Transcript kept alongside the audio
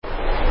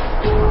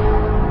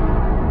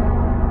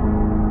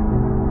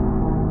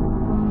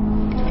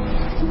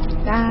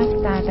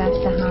دست در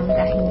دست هم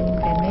دهیم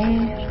به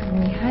مهر،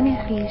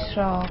 میهن خویش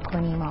را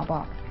کنیم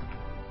آباد.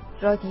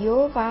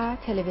 رادیو و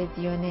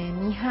تلویزیون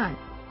میهن.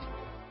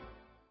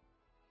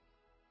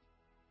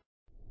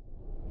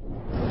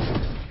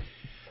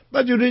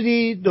 با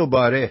درودی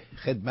دوباره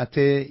خدمت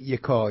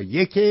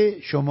یکایک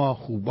شما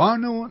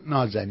خوبان و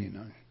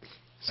نازنینان.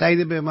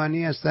 سعید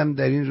بهمانی هستم.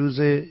 در این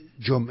روز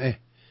جمعه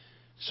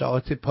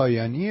ساعت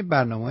پایانی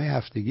برنامه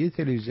هفتگی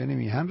تلویزیون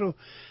میهن رو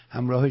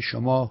همراه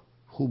شما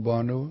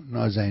خوبان و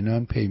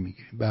نازنینان پی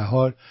میگیریم. به هر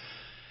حال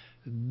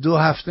 2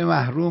 هفته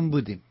محروم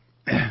بودیم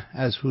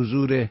از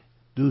حضور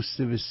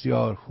دوست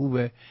بسیار خوب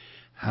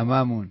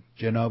هممون،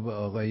 جناب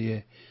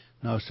آقای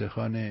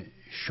ناصر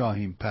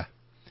شاهین په.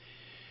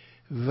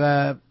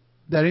 و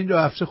در این 2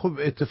 هفته خب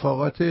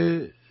اتفاقات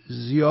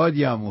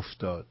زیادی هم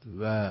افتاد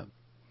و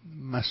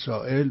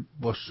مسائل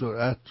با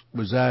سرعت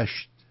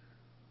گذشت.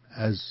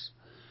 از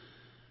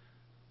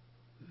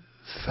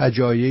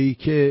فجایعی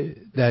که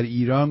در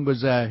ایران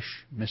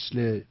گذشت،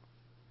 مثل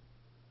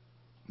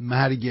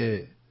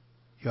مرگ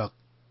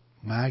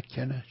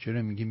کنه،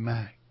 چرا میگیم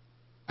مرگ،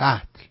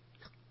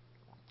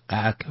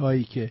 قتل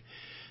هایی که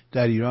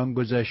در ایران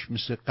گذشت،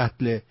 مثل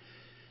قتل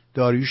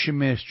داریوش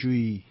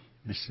مهرجویی،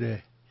 مثل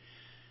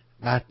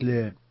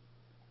قتل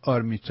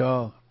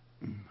آرمیتا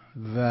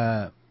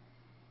و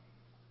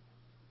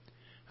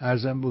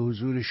عرضم به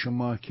حضور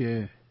شما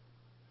که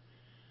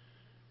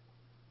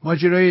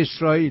ماجرای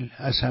اسرائیل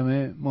از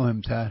همه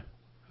مهمتر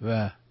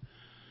و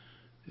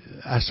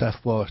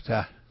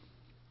اسفبارتر.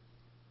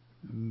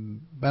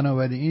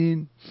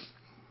 بنابراین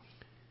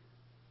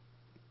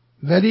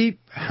ولی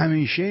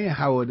همیشه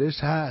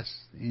حوادث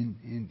هست.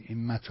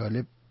 این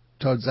مطالب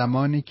تا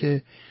زمانی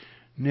که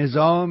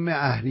نظام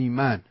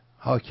اهریمن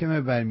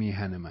حاکم بر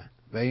میهن من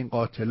و این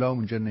قاتلا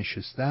اونجا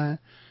نشستن،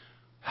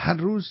 هر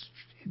روز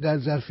در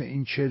ظرف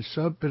این 40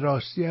 سال به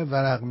راستی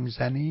ورق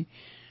میزنی،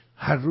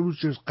 هر روز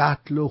جز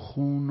قتل و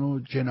خون و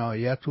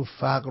جنایت و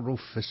فقر و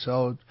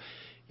فساد،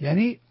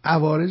 یعنی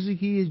عوارضی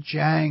که یه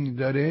جنگ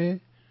داره،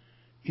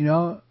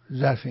 اینا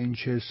ظرف این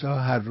 40 سال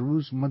هر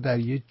روز ما در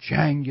یه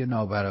جنگ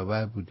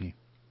نابرابر بودیم.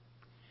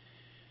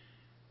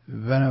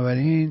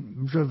 بنابراین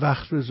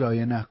وقت رو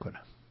ضایع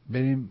نکنم،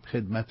 بریم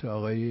خدمت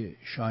آقای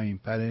شاهین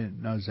پر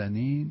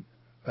نازنین.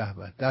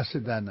 به دست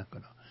در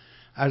نکنم،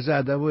 عرض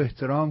ادب و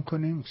احترام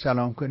کنیم،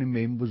 سلام کنیم به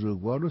این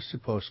بزرگوار و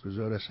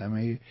سپاسگزار از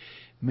همه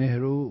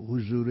مهر و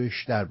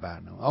حضورش در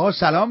برنامه. آقا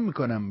سلام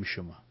میکنم به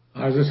شما.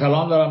 عرض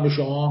سلام دارم به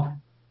شما،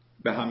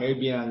 به همه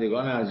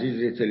بینندگان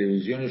عزیز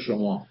تلویزیون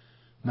شما.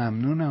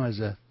 ممنونم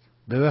ازت.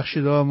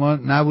 ببخشید آقا ما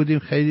نبودیم،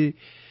 خیلی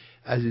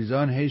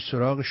عزیزان هی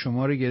سراغ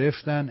شما رو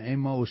گرفتن، ای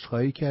ما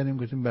عذرخواهی کردیم،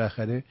 گفتیم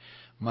بالاخره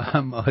ما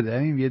هم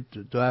آدمیم، یه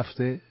 2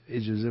 هفته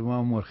اجازه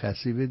ما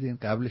مرخصی بدیم.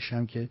 قبلش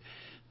هم که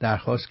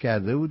درخواست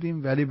کرده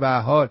بودیم، ولی به هر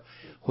حال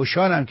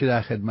خوشحالم که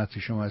در خدمت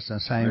شما هستن.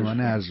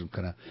 صمیمانه عرض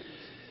می‌کنم.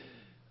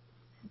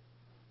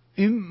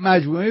 این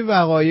مجموعه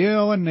وقایع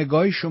آقا،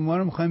 نگاهی شما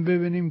رو می‌خوایم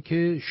ببینیم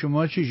که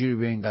شما چجوری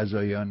به این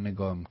قضاییان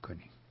نگاه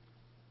می‌کنید.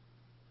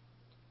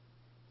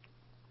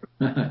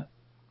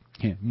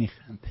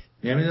 میخنده.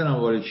 نمیدونم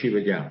وارد چی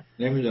بگم.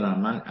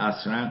 نمیدونم، من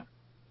اصلا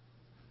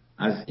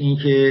از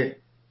اینکه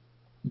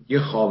یه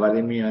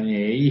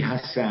خاورمیانه‌ای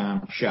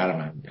هستم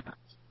شرمندم،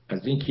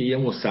 از اینکه یه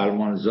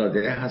مسلمان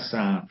زاده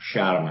هستم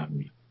شرمم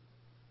میاد،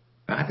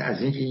 بعد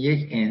از اینکه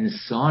یک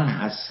انسان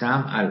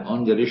هستم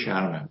الان داره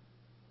شرمم.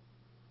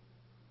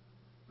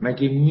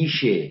 مگه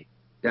میشه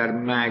در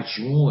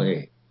مجموع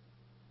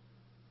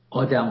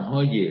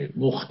آدم‌های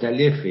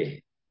مختلف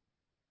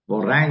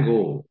با رنگ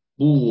و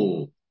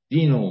بو و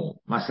دین و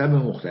مذهب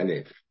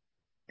مختلف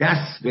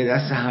دست به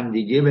دست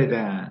همدیگه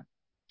بدن،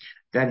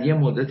 در یه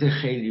مدت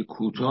خیلی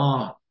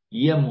کوتاه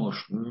یه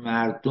مشت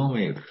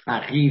مردم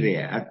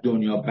فقیر از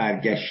دنیا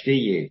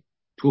برگشته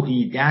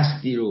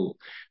تهیدستی رو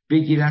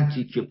بگیرن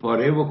تیکه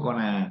پاره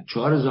بکنن،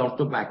 4000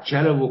 تا بچه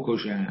رو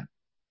بکشن،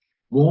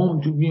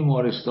 بمب تو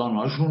بیمارستان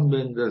هاشون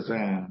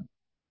بندازن.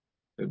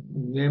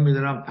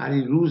 نمیدونم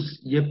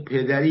پریروز یه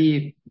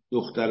پدری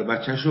دختر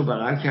بچهش رو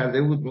بغل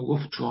کرده بود،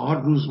 میگفت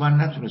 4 روز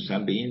من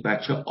نتونستم به این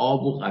بچه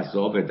آب و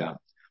غذا بدم.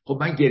 خب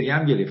من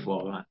گریم گرفت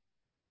واقعا.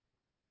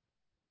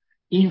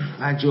 این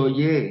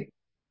فجایع،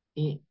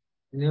 این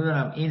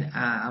نمیدونم این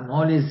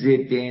اعمال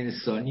ضد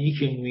انسانی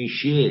که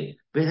میشه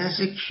به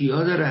دست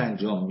کیا داره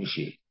انجام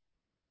میشه؟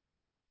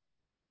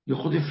 یه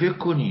خود فکر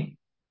کنین.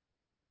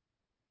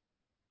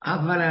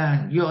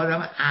 اولا یه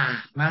آدم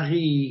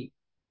احمقی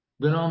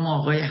به نام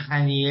آقای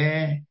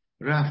هنیه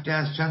رفته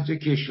از چند تا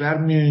کشور،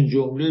 من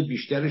جمله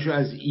بیشترشو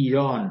از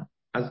ایران،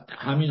 از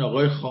همین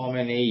آقای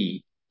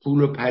خامنه‌ای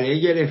پول و پله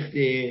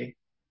گرفته،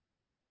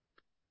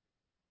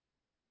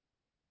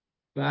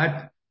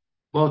 بعد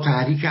با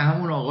تحریک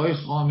همون آقای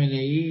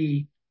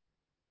خامنه‌ای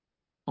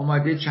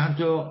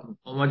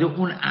اومده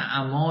اون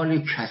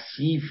اعمال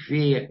کثیف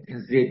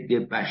ضد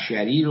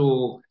بشری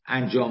رو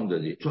انجام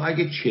داده. تو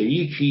اگه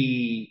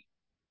چریکی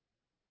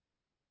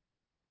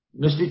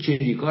مثل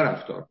چریکا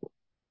رفتار کن،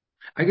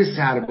 اگه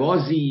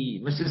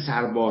سربازی مثل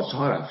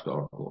سربازها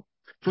رفتار کن.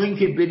 تو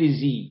اینکه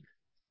بریزی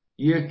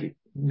یک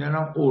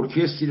نمیدونم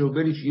ارکستری رو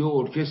بری توی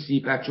ارکستری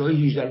بچه‌های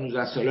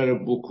 18-19 ساله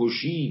رو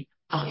بکشی،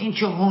 آخه این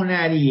چه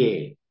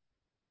هنریه؟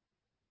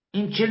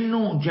 این چه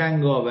نوع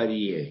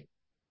جنگاوریه؟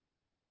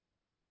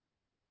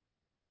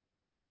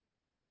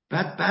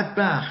 بعد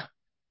بدبخت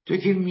تو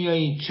که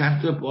میایی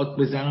چند تا باد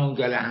بزنه و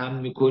گله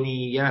هم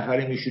میکنی، یه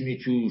نفره میشونی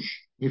توش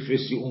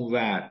میفرستی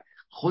اونور،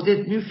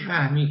 خودت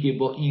میفهمی که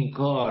با این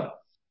کار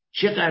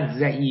چقدر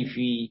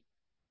ضعیفی.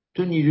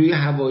 تو نیروی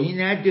هوایی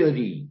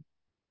نداری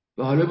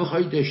و حالا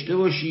بخوای داشته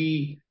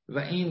باشی و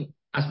این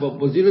اسباب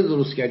بازی رو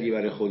درست کردی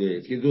برای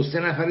خودت که 2-3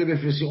 نفره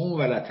بفرستی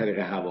اونور از طریق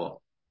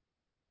هوا.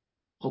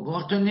 خب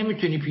وقت تو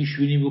نمیتونی پیش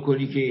بینی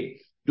بکنی که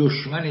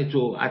دشمن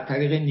تو از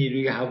طریق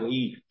نیروی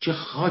هوایی چه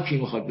خاکی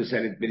میخواد به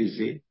سرت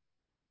بریزه.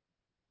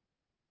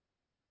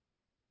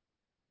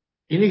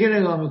 اینی که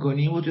نگاه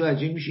میکنی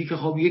متوجه میشی که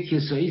خب یه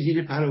کسایی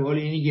زیر پروال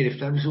اینی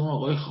گرفتن، مثل اون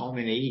آقای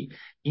خامنه ای.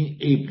 این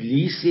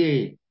ابلیس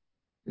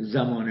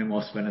زمان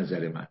ماست به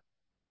نظر من،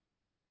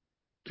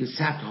 که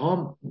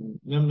صدها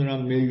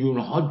نمیدونم میلیون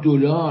ها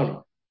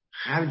دلار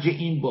خرج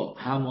این با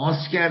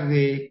حماس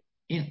کرده.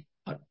 این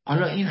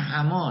حالا این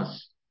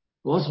حماس،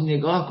 باز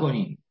نگاه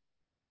کنین،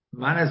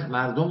 من از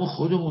مردم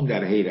خودمون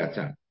در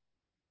حیرتم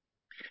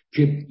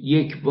که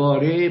یک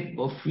باره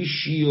با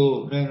فیشی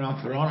و نمیدونم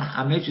فلان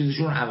همه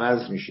چیزشون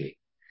عوض میشه،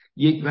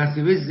 یک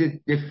مرتبه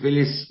ضد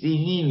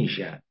فلسطینی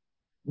میشن.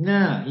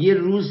 نه، یه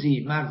روزی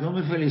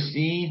مردم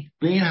فلسطین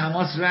به این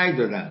حماس رأی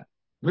دادن،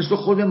 مثل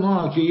خود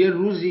ما که یه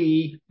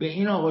روزی به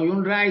این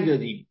آقایون رأی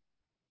دادیم.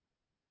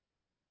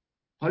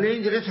 حالا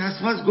این داره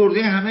تصمیم از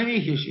گرده همه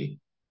میکشه.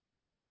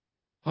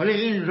 حالا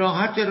این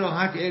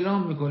راحت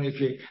اعلام میکنه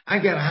که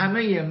اگر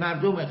همه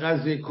مردم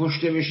غزه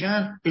کشته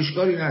بشن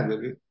اشکالی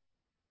نداره.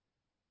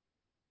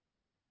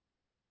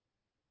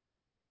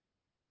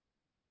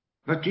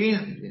 و توی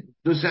این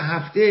 2-3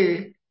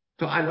 هفته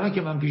تا الان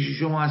که من پیش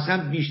شما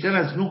هستم بیشتر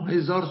از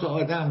 9,000 تا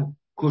آدم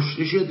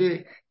کشته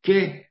شده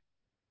که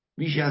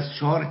بیش از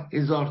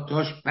 4,000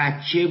 تاش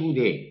بچه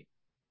بوده.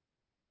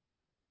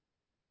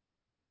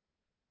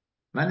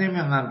 من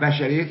نمی‌فهمم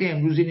بشریت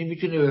امروزی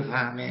نمیتونه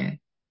بفهمه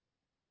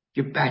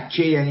که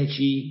بچه یعنی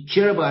چی؟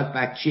 چرا باید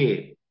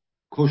بچه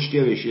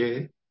کشته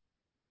بشه؟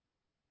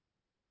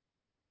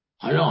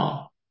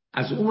 حالا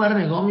از اون ور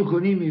نگاه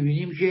میکنیم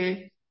میبینیم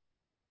که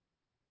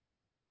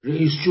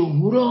رئیس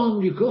جمهور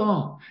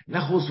آمریکا،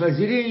 نخست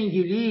وزیر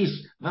انگلیس،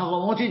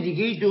 مقامات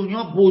دیگه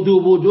دنیا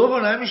بدو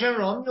بلند میشن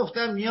راه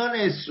میفتن میان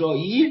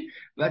اسرائیل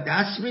و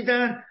دست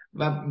میدن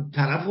و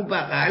طرفو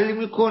بغل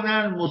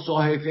میکنن،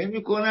 مصاحفه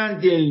میکنن،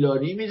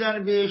 دلداری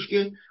میدن بهش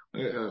که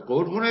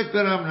قربونت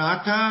برم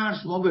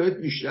نترس، ما بهت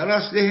بیشتر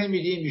اسلحه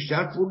میدیم،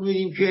 بیشتر پول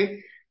میدیم. که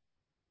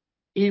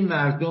این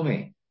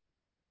مردم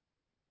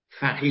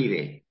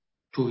فقیره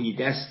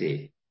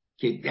تهیدسته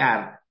که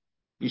در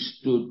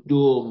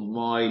 22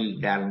 مایل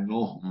در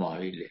 9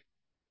 مایل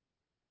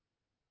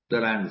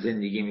دارن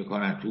زندگی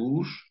میکنن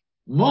توش،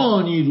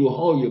 ما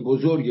نیروهای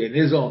بزرگ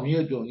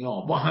نظامی دنیا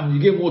با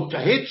همدیگه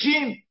متحد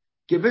شیم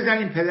که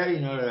بزنیم پدر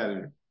اینا رو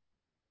در.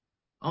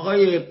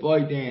 آقای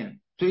بایدن،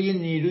 تو یه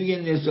نیروی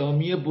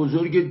نظامی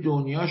بزرگ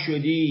دنیا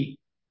شدی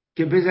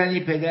که بزنی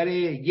پدر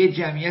یه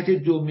جمعیت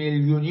 2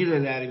 میلیونی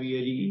رو در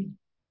بیاری؟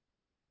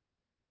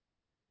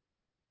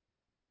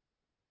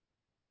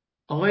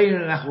 آقای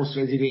نخست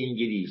وزیر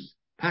انگلیس،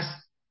 پس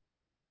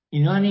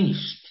اینا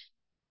نیست.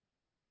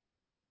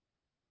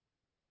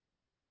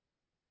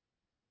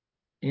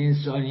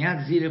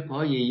 انسانیت زیر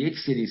پای یک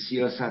سری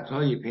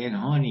سیاست‌های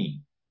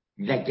پنهانی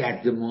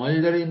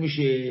لگدمال داره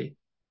میشه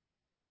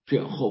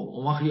که خب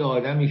اون وقت یه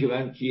آدمی که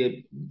من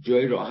توی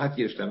جای راحت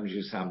گرفتم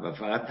میشستم و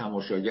فقط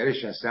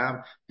تماشاگرش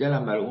هستم،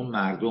 دلم برای اون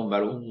مردم،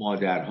 برای اون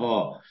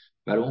مادرها،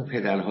 برای اون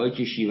پدرهایی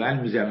که شیون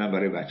میزنن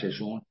برای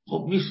بچهشون،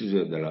 خب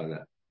میسوزه دل.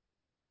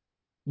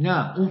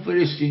 نه، اون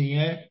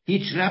فلسطینیه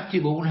هیچ ربطی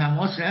به اون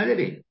حماس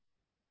نداره.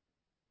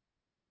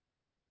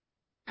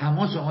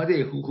 حماس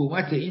آمده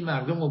حکومت این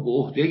مردم رو به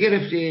عهده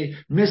گرفته،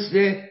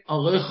 مثل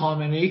آقای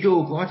خامنه ای که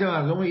حکومت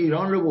مردم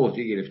ایران رو به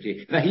عهده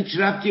گرفته و هیچ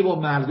ربطی با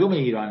مردم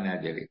ایران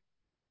نداره.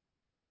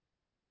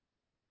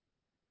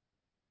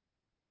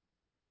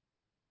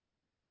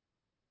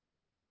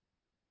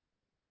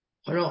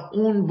 حالا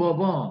اون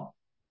بابا،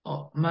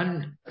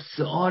 من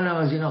سوالم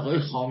از این آقای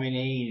خامنه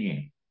ای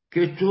اینه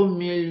که تو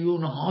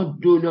میلیون ها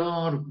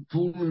دلار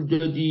پول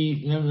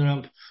دادی،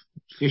 نمیدونم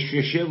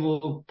فشفشه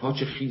و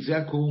پاچه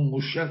خیزک و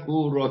موشک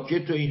و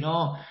راکت و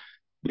اینا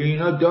به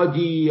اینا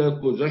دادی یا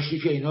گذاشتی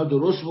که اینا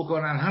درست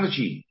بکنن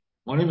هرچی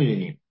ما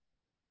نمیدونیم،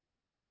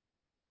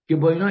 که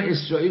با اینا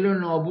اسرائیل رو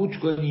نابود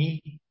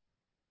کنی.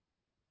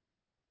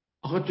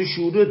 آخه تو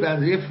شعور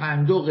بنده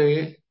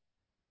فندقه.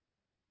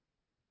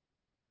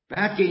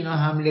 بعد که اینا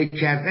حمله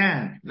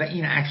کردن و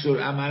این عکس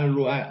العمل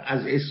رو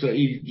از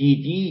اسرائیل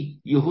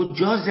دیدی، یهو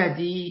جا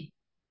زدی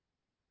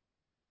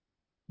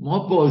ما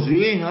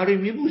بازوی اینا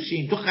رو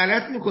میبوسیم. تو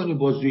غلط میکنی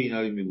بازوی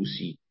اینا رو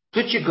میبوسی.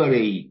 تو چه کاره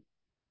ای؟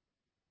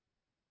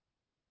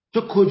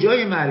 تو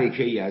کجای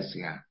معرکه ای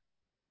هستی؟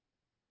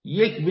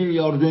 1,5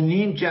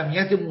 میلیارد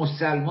جمعیت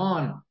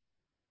مسلمان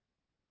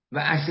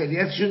و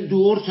اکثریتشون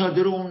دور تا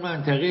دور اون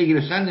منطقه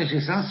گرفتن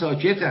نشستن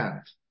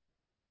ساکتند.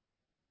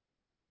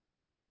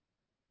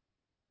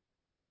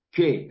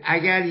 که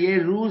اگر یه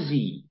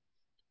روزی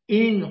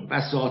این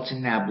بساط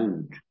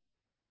نبود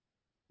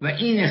و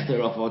این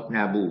اختلافات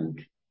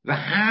نبود و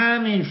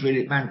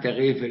همین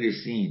منطقه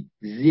فلسطین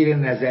زیر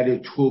نظر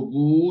تو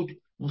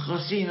بود،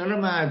 میخواستی اینا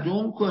رو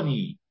معدوم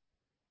کنی،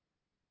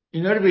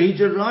 اینا رو به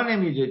هیچ راه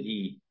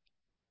نمیدادی،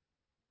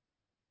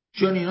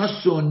 چون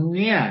اینا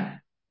سنی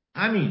هن.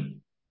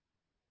 همین.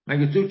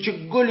 مگه تو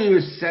چه گلی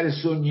به سر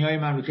سنی های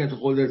مملکت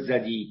خودت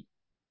زدی؟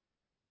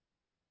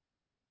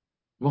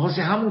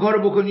 میخواستی همون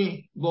کارو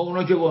بکنی با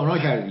اونا که با اونا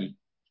کردی.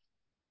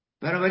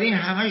 بنابراین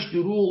همش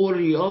دروغ و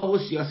ریا و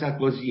سیاست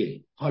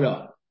بازیه.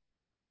 حالا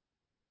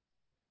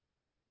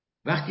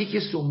وقتی که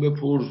سنبه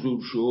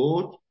پرزور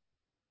شد،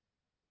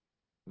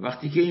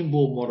 وقتی که این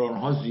بمباران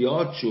ها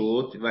زیاد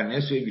شد و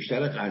نصف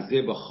بیشتر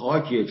غزه با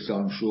خاک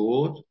یکسان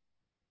شد،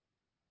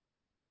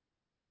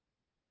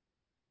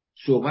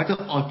 صحبت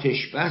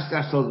آتش بس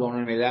در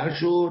سازمان ملل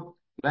شد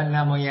و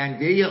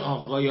نماینده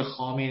آقای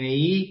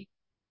خامنه‌ای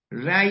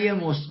رأی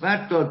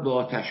مثبت داد به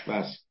آتش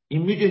بس.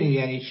 این میدونید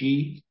یعنی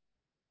چی؟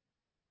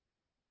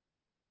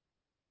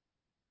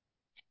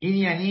 این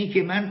یعنی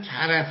که من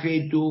طرف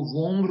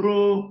دوم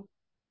رو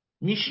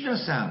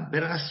میشناسم، به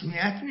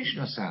رسمیت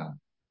میشناسم.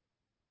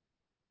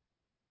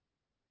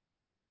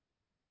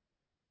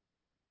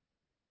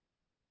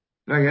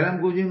 و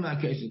اگرم گفتیم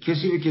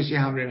کسی به کسی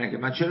حمله نکنه،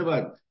 من چرا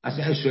باید؟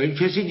 اصلا اسرائیل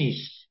کسی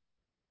نیست.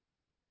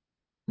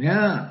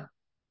 نه،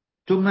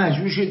 تو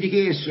مجبور شدی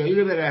که اسرائیل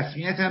رو به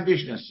رسمیت هم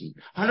بشناسی.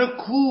 حالا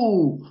کو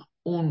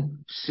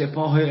اون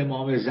سپاه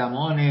امام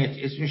زمانت،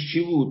 اسمش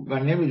چی بود؟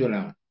 من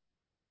نمیدونم،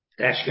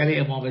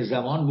 لشکر امام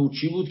زمان بود،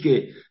 چی بود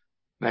که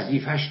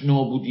وظیفش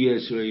نابودی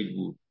اسرائیل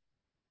بود؟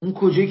 اون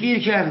کجا گیر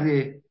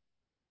کرده؟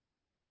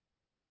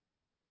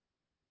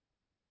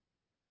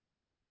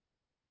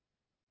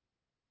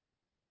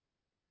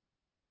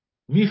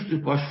 میخ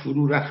تو پاش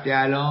فرو رفته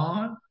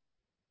الان.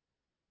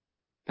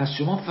 پس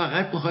شما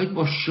فقط میخواید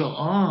با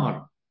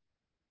شعار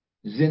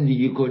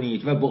زندگی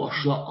کنید و با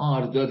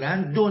شعار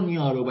دادن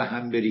دنیا رو به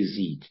هم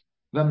بریزید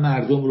و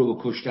مردم رو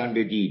به کشتن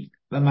بدید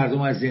و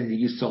مردم از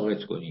زندگی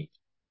ساقط کنید.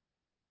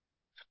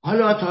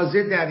 حالا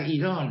تازه در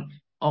ایران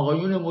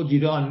آقایون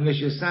مدیران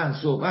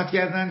نشستن صحبت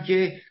کردن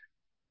که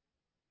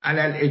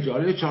علل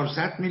اجاره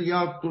 400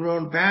 میلیارد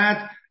دلار،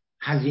 بعد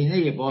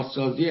هزینه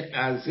بازسازی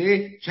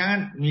غزه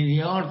چند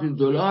میلیارد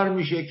دلار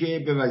میشه که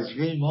به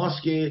وظیفه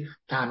ماست که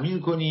تامین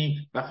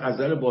کنیم و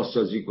غزه رو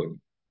بازسازی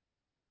کنیم.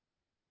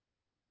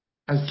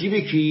 از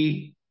جیب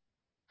کی؟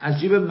 از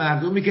جیب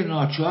مردمی که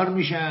ناچار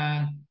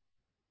میشن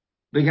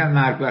بگن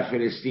مرگ بر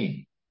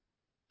فلسطین،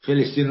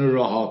 فلسطین رو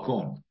رها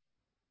کن.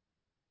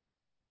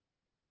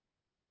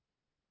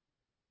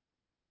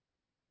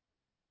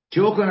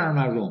 چه بکنن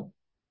مردم؟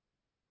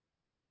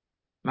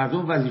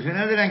 مردم وظیفه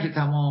ندارن که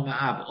تمام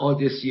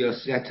ابعاد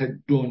سیاست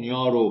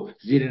دنیا رو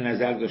زیر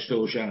نظر داشته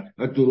باشن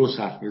و درست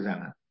حرف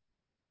بزنن.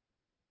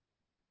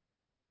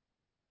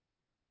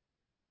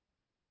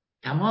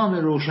 تمام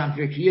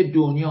روشنفکری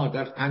دنیا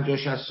در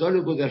 50-60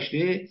 سال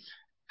گذشته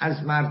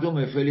از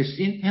مردم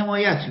فلسطین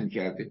حمایت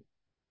میکرده،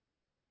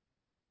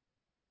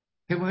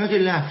 حمایت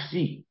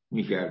لفظی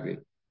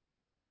میکرده.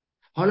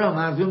 حالا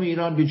مردم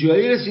ایران به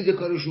جایی رسیده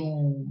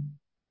کارشون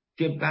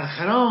که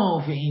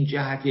برخلاف این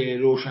جهت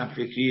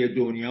روشنفکری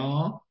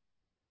دنیا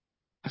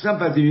اصلا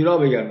بدبیرا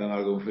بگن به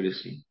مردم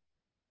فلسطین.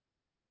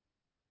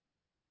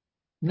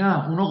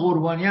 نه، اونا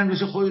قربانیان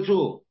مثل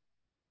خودتو.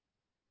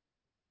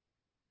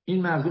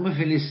 این مردم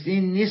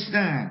فلسطین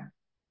نیستن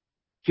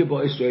که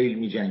با اسرائیل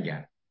می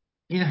جنگن.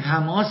 این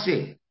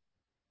حماسه،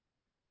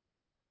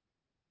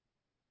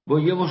 با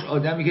یه مش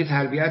آدمی که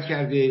تربیت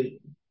کرده،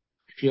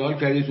 خیال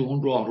کرده تو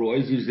اون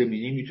راهروهای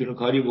زیرزمینی میتونه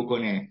کاری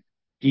بکنه.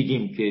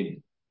 دیدیم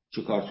که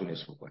چه کار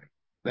تونست بکنه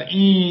و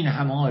این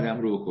همه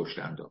آدم رو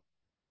کشتن داد.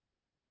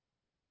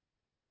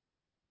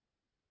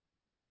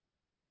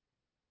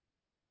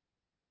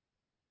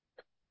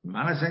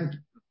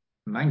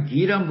 من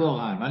گیرم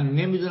واقعا. من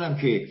نمیدونم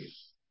که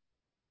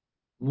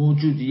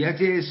موجودیت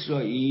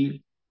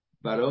اسرائیل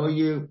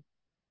برای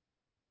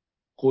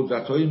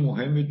قدرت‌های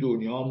مهم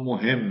دنیا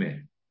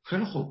مهمه.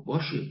 خیلی خوب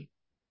باشه،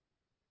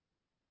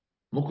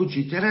 ما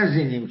کوچکتر از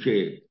اینیم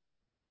که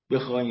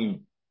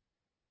بخوایم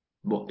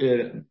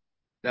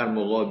در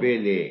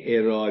مقابل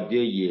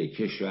اراده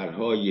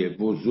کشورهای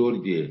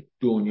بزرگ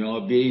دنیا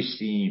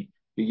بیستیم،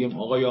 بگیم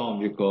آقای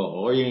آمریکا،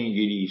 آقای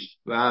انگلیس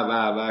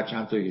و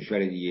چند تا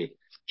کشور دیگه،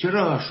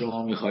 چرا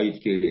شما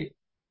میخواهید که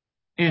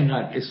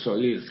اینقدر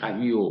اسرائیل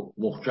قوی و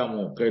محکم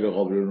و غیر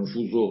قابل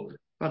نفوذ و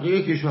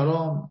بقیه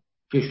کشورها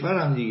کشور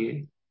هم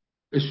دیگه،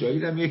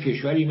 اسرائیل هم یه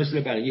کشوری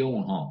مثل بقیه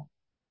اونها،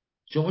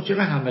 شما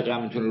چرا همه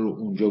غمتون رو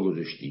اونجا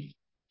گذاشتید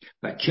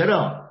و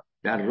چرا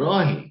در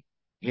راه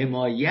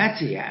حمایت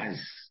از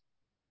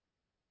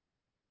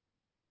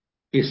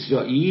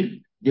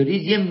اسرائیل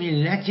دارید یه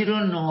ملتی رو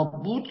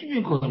نابود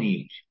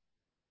میکنید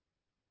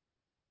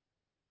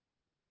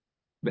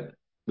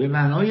به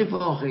معنای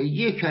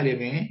واقعی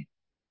کلمه،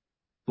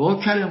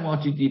 با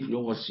کلمات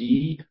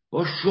دیپلماسی،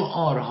 با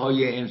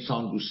شعارهای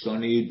انسان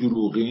دوستانه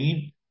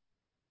دروغین.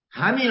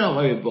 همین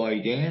آقای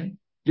بایدن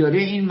داره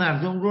این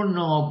مردم رو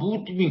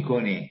نابود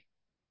میکنه.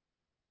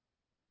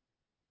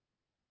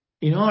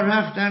 اینا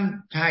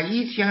رفتن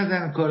تایید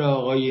کردن کار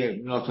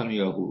آقای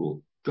نتانیاهو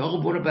رو که آقا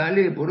برو،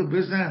 بله برو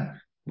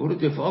بزن، برو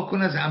دفاع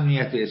کن از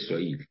امنیت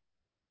اسرائیل.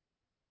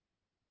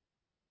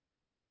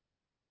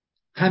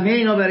 همه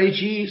اینا برای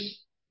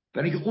چیست؟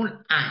 برای اینکه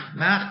اون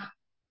احمق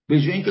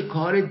به جای اینکه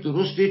کار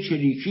درست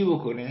چریکی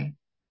بکنه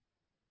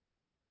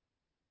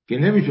که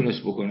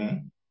نمیتونست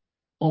بکنه،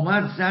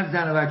 اومد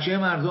زن و بچه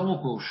مردم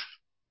رو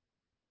کشت،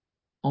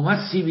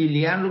 اومد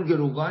سیویلیان رو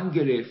گروگان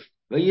گرفت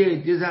و یه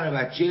عده زن و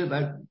بچه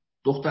و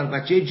دختر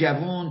بچه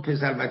جوون،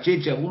 پسر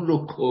بچه جوون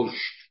رو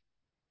کشت.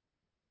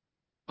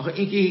 آخه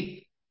این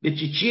که به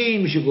چیه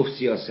این میشه گفت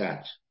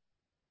سیاست؟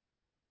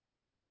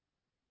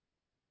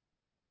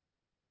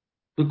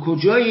 به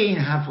کجای این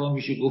حرفا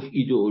میشه گفت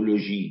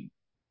ایدئولوژی؟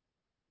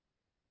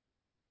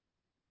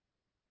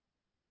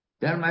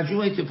 در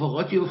مجموع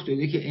اتفاقاتی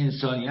افتاده که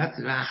انسانیت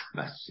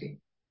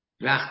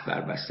رخت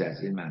بربسته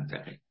از این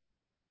منطقه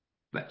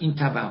و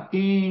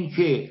این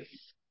که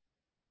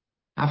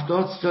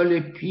 70 سال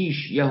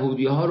پیش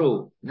یهودی ها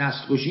رو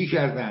نسل کشی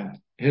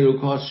کردند،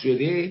 هولوکاست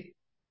شده،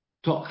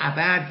 تا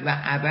ابد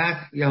و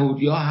ابد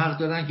یهودی ها حق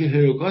دارن که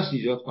هولوکاست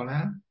ایجاد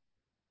کنن.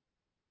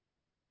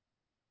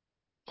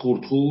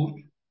 خورد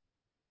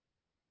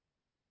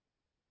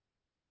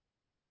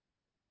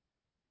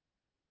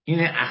این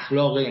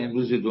اخلاق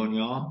امروز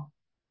دنیا؟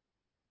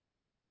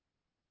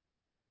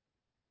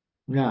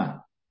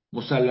 نه،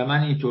 مسلما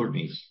اینطور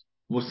نیست.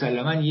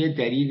 مسلما یه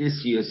دلیل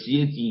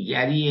سیاسی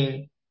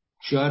دیگریه.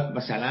 شاید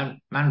مثلا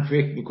من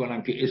فکر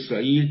میکنم که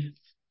اسرائیل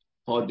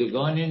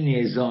پادگان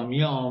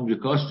نظامی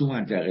آمریکاست تو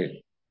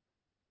منطقه،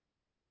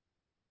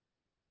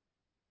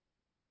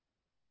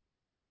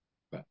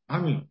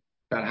 همین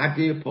در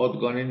حد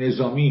پادگان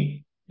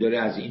نظامی داره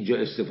از اینجا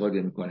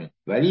استفاده میکنه،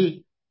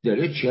 ولی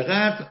داره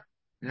چقدر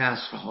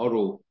نسل‌ها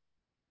رو،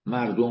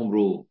 مردم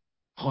رو،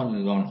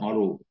 خاندان‌ها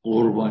رو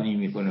قربانی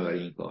میکنه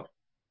برای این کار.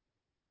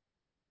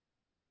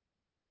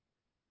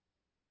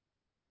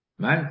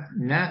 من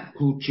نه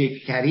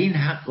کوچکترین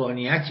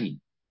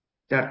حقانیتی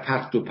در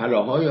پخت و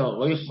پلاهای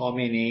آقای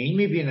خامنه‌ای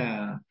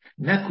میبینم،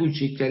 نه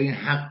کوچکترین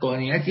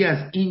حقانیتی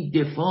از این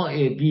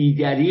دفاع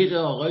بی‌دریغ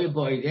آقای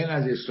بایدن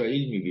از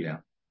اسرائیل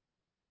میبینم.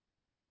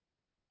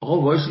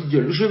 آقا وایسید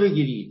جلوشو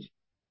بگیرید.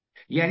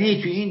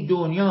 یعنی تو این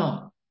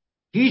دنیا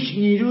هیچ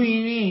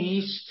نیرویی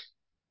نیست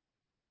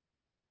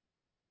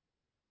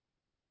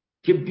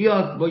که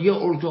بیاد با یه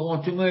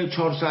اولتیماتوم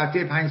 4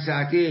 ساعته 5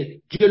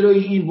 ساعته جلوی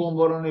این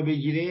بمبارانو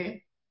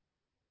بگیره؟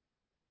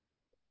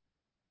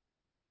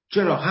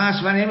 چرا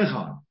هست و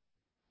نمیخوان؟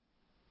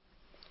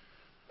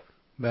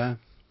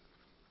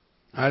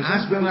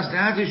 هست به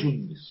مصلحتشون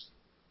نیست.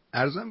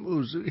 عرضم به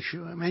حضور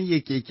شما، من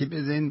یکی یکی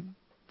بزنین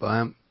با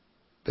هم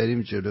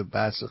بریم جلو.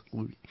 بحث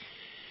خوبی.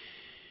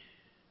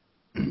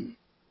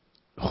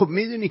 خب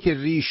میدونی که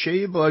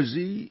ریشه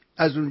بازی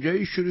از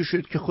اونجایی شروع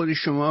شد که خود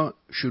شما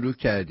شروع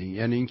کردین،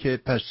 یعنی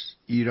اینکه پس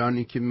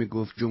ایرانی که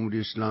میگفت، جمهوری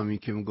اسلامی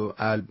که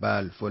میگفت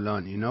بل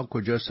فلان، اینا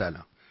کجا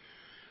سلام؟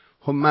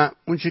 خب من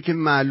اونچه که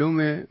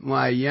معلومه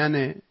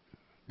معینه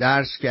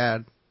درس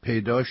کرد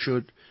پیدا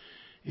شد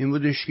این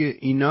بودش که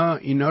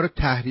اینا رو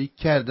تحریک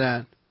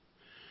کردن.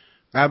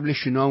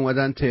 قبلش اینا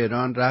اومدن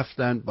تهران،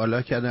 رفتن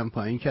بالا کردن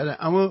پایین کردن،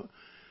 اما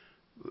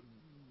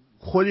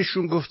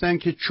خودشون گفتن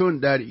که چون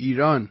در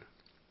ایران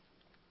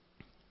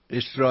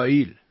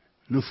اسرائیل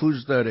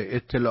نفوذ داره،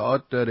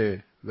 اطلاعات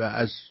داره و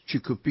از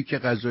چیکوپیک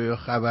قضایا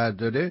خبر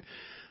داره،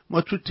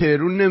 ما تو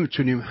تهران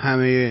نمیتونیم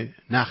همه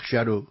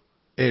نقشه رو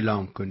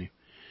اعلام کنیم.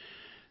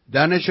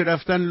 در نتیجه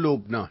رفتن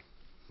لبنان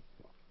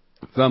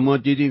و ما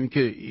دیدیم که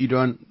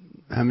ایران،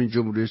 همین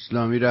جمهوری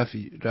اسلامی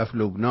رفت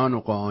لبنان و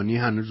قاآنی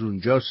هنوز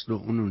اونجاست و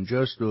اون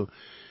اونجاست و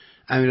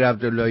امیر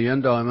عبداللهیان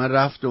دائما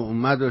رفت و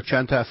اومد و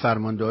چند تا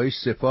فرمانده های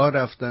سپاه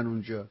رفتن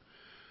اونجا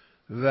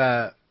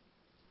و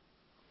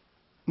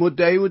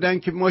مدعی بودن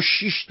که ما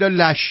 6 تا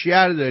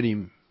لشکر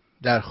داریم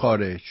در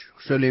خارج.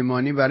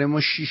 سلیمانی برای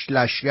ما 6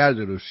 لشکر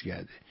درست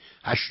کرده.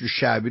 8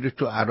 شعبی رو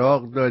تو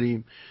عراق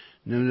داریم،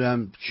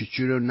 نمیدونم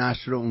چی رو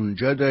نصر رو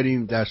اونجا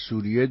داریم، در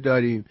سوریه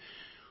داریم،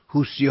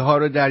 حوثی ها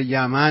رو در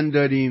یمن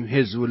داریم،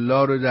 حزب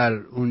الله رو در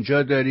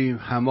اونجا داریم،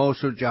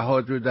 حماس و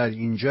جهاد رو در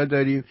اینجا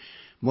داریم،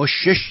 ما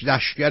 6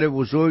 لشکر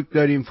بزرگ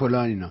داریم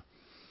فلان.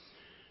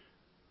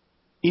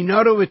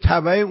 اینا رو به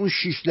تبع اون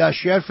 6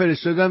 لشکر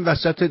فرستادن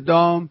وسط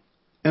دام.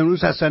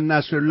 امروز حسن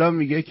نصرالله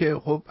میگه که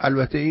خب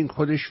البته این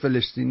خودش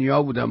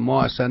فلسطینیا بودن،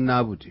 ما اصلا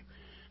نبودیم.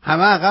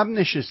 همه عقب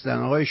نشستن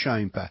آقای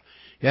شاهین.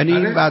 یعنی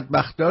این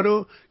بدبختا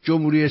رو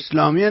جمهوری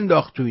اسلامی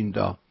انداخت تو این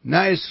دام، نه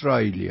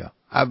اسرائیلیا.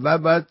 اول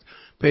باید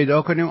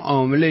پیدا کنیم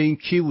عامل این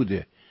کی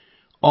بوده.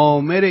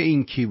 عامل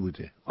این کی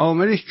بوده؟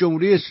 عاملش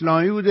جمهوری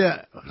اسلامی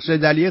بوده،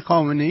 سید علی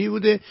خامنه‌ای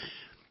بوده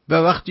و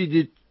وقتی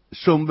دید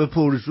سنب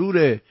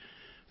پرزوره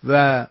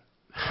و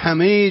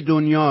همه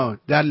دنیا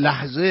در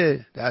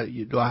لحظه، در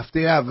 2 هفته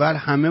اول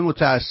همه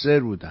متأثر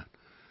بودن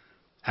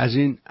از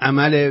این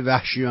عمل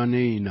وحشیانه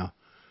اینا.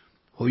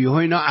 خب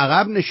اینا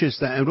عقب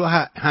نشستن. امروز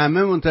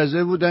همه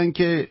منتظر بودن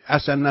که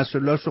حسن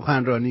نصرالله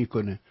سخنرانی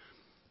کنه.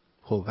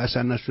 خب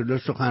حسن نصرالله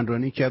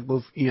سخنرانی که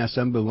گفت این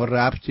اصلا به ما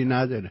ربطی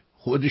نداره،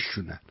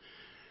 خودشونن.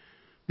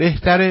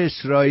 بهتر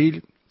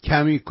اسرائیل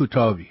کمی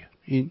کوتاه بیاد.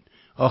 این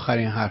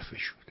آخرین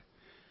حرفش بود.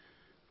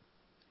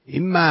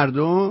 این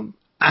مردم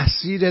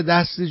اسیر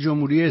دست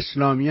جمهوری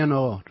اسلامی هن.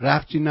 آقا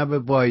ربطی نه به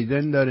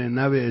بایدن داره،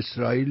 نه به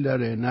اسرائیل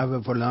داره، نه به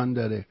فلان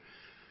داره.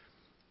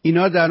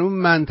 اینا در اون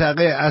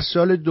منطقه از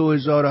سال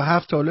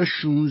 2007 تا حالا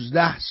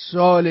 16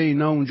 سال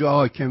اینا اونجا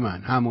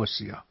حاکمن.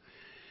 حماسی‌ها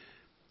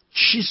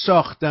چی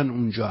ساختن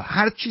اونجا؟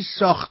 هر چی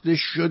ساخته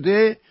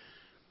شده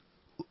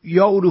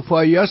یا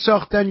اروپایی‌ها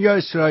ساختن یا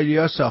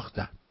اسرائیلی‌ها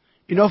ساختن.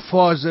 اینا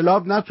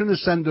فاضلاب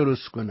نتونستن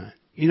درست کنن.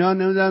 اینا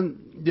نمیدونم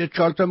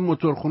 4 تا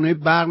موتورخونه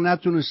برق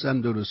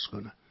نتونستن درست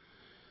کنن.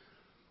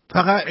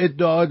 فقط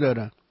ادعا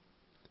دارن.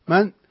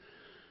 من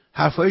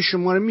حرفای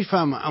شما رو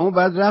میفهمم، اما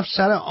بعد رفت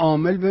سر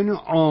عامل، ببینیم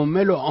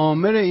عامل و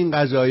عامل این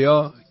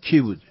قضایا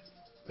کی بوده.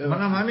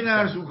 منم همین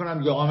عرض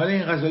میکنم یا عامل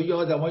این قضایا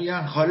آدمایی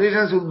هستن خارج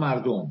از اون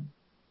مردم.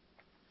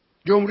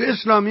 جمهوری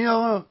اسلامی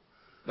آقا.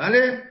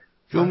 بله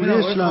جمهوری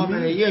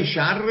اسلامی یه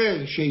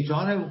شر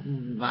شیطان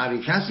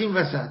معرکه است این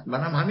وسط.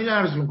 منم همین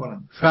عرض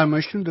میکنم.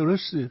 فرمایشتون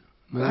درسته.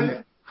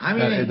 بله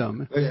همینه.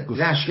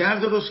 لشکر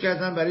درست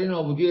کردن برای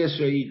نابودی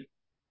اسرائیل.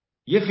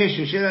 یه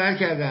فشفشه در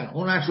کردن.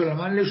 اون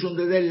عکس‌العمل نشون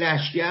داده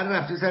لشکر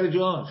رفته سر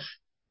جاش.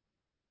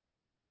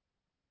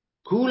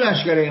 کو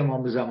لشکر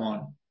امام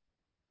زمان؟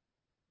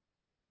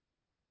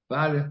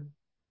 بله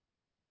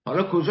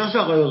حالا کجاست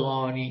آقای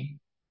قانی؟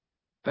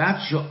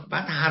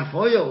 بعد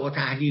حرفای و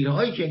تحلیل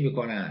هایی که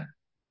میکنن،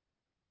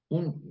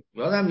 اون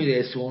یادم میره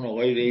اسم اون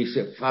آقای رئیس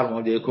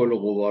فرمانده کل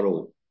قوا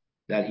رو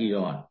در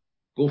ایران،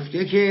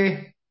 گفته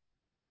که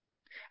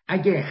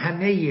اگه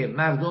همه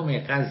مردم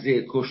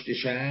غزه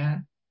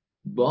کشتشن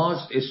باز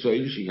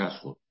اسرائیل شکست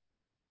خورد.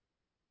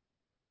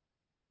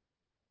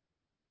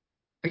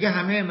 اگه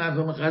همه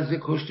مردم غزه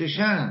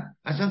کشتشن،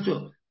 اصلا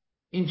تو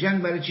این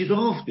جنگ برای چی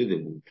راه افتاده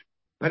بود؟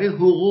 برای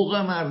حقوق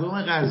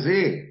مردم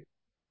غزه.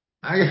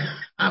 اگه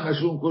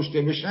همشون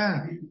کشته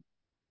بشن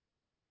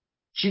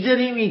چی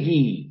داری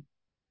میگی؟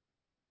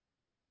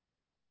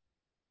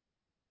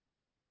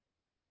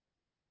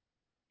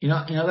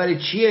 اینا برای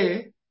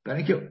چیه؟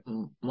 برای اینکه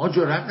ما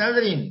جرئت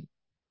نداریم.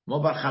 ما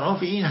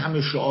برخلاف این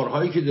همه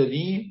شعارهایی که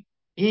دادیم،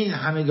 این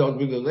همه داد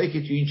بیدادایی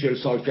که تو این 40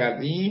 سال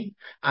کردیم،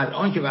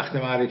 الان که وقت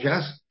معرکه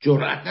است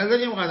جرئت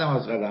نداریم قدم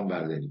از قدم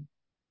برداریم.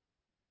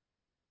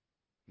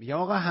 یا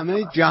آقا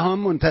همه جهان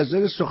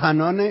منتظر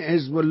سخنان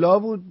حزب الله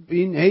بود.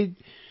 این هی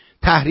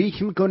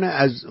تحریک میکنه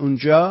از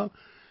اونجا.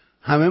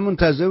 همه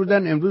منتظر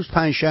بودن امروز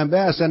پنجشنبه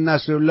اصلا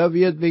نصرالله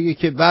بیاد بگه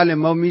که بله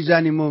ما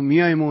میزنیم و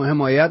میایم و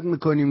حمایت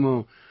میکنیم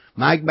و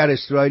مرگ بر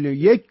اسرائیل.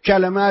 یک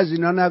کلمه از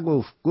اینا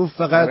نگفت. گفت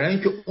فقط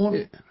اینکه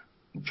اون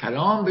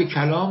کلام به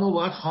کلام و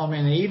باید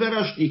خامنه‌ای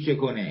براش دیکته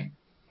کنه.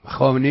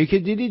 خامنه‌ای که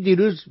دیدی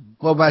دیروز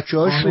با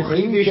بچه‌ها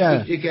شوخی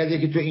میکرد، دیکته کرده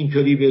که تو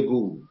اینطوری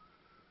بگو.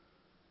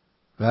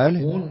 بله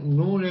اون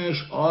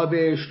نونش،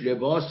 آبش،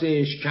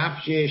 لباسش،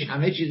 کفشش،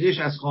 همه چیزش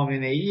از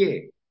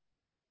خامنه‌ایه.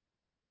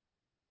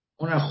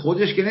 اون از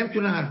خودش که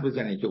نمیتونه حرف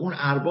بزنه که اون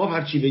ارباب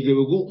هر چی بگه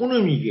بگو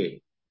اونو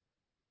میگه.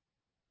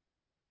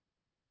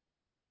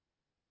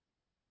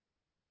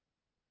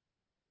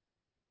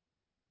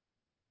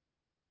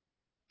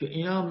 که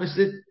اینا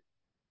مثل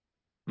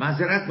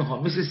معذرت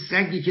میخوام مثل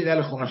سگی که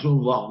در خونشون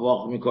واق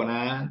واق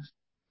میکنند،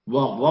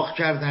 واق واق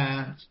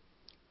کردند.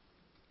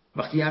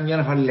 وقتی هم یه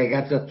نفر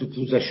لگد زد تو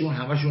پوزشون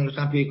همشون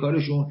رفتن پی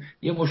کارشون.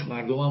 یه مش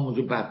مردم هم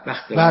اونجا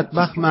بدبخت دارن.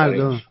 بدبخت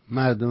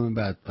مردم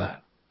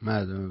بدبخت.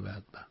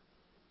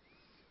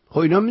 خب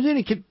اینا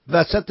میدونی که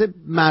وسط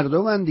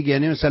مردم هم دیگه.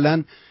 یعنی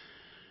مثلا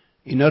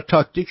اینا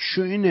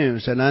تاکتیکشو اینه،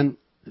 مثلا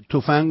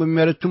تفنگو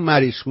میاره تو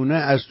مریضخونه،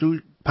 از تو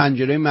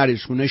پنجره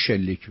مریضخونه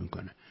شلیک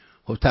میکنه.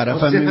 خب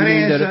طرف هم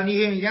میبینه سپر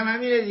انسانی میگم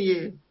همینه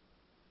دیگه.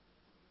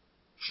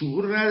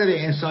 شعور نداره،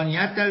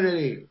 انسانیت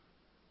نداره،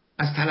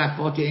 از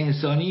تلفات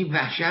انسانی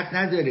وحشت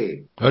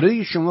نداره. آره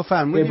دیگه شما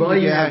فرمودید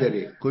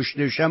نداره.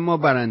 کشتهشم ما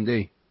برنده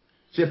ای.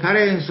 سپر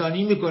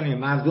انسانی میکنه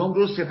مردم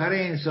رو. سپر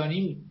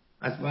انسانی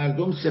از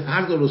مردم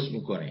سپر درست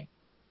میکنه.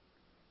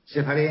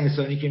 سپر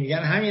انسانی که میگن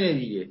همینه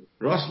دیگه.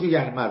 راست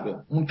میگن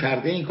مردم. اون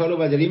کرده این کارو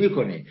بدلی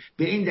میکنه.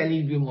 به این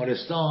دلیل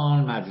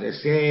بیمارستان،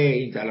 مدرسه،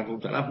 این طرف اون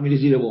طرف میره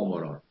زیر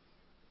بمباران.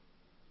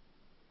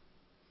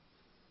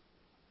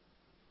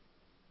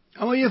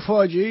 اما یه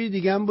فاجعه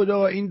دیگه هم بود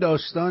آقا. این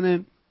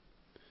داستان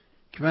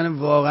که من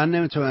واقعا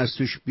نمیتونم از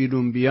توش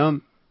بیرون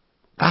بیام،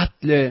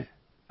 قتل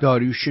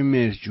داریوش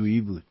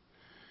مهرجویی بود.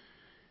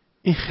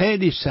 این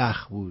خیلی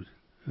سخت بود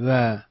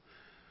و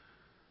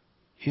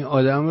این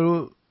آدم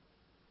رو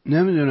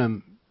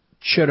نمیدونم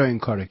چرا این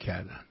کار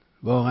کردن.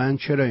 واقعا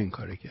چرا این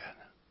کار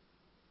کردن.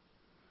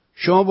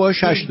 شما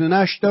باهاش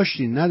 8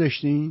 داشتین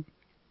نداشتین؟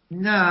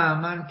 نه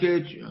من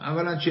که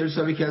اولا 40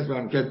 سالی که از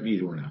مملکت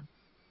بیرونم.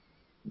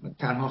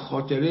 تنها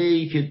خاطره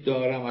ای که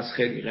دارم از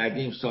خیلی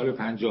قدیم سال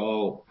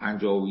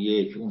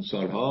 51 اون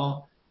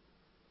سالها،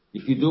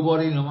 یکی 2 بار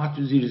این اومد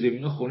تو زیر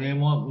زمین خونه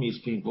ما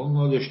میز پینگ پونگ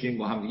ما داشتیم،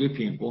 با هم دیگه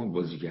پینگ پونگ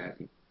بازی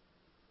کردیم.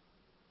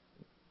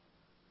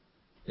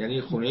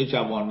 یعنی خونه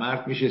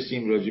جوانمرد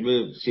میشستیم راجع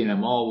به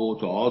سینما و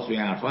تئاتر و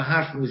این حرفا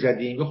حرف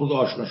میزدیم. به خود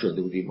آشنا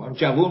شده بودیم.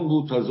 جوان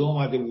بود، تازه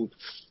اومده بود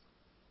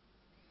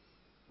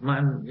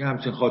من یه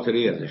همچین خاطره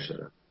ازش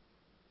دارم.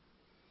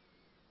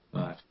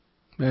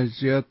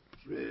 زیاد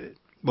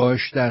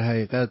باش در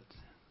حقیقت،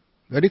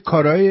 ولی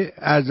کارهای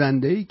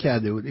ارزنده‌ای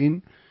کرده بود.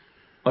 این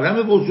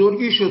آدم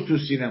بزرگی شد تو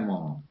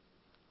سینما،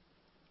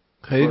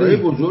 خیلی کارهای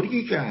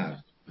بزرگی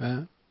کرد.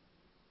 اه؟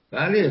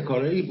 بله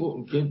کارهایی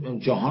که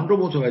جهان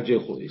رو متوجه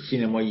خود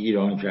سینمای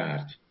ایران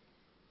کرد.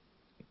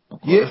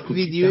 یه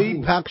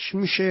ویدیویی پخش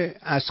میشه،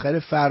 اصغر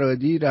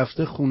فرهادی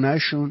رفته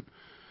خونهشون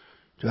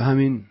تو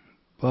همین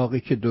باقی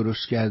که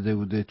درست کرده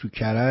بوده تو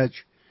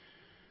کرج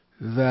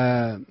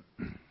و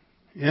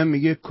یه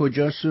میگه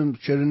کجاست،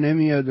 چرا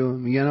نمیاد، و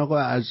میگن آقا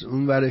از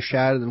اون ور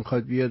شهر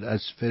میخواد بیاد،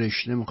 از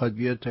فرشته میخواد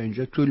بیاد تا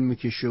اینجا طول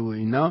میکشه و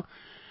اینا،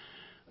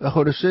 و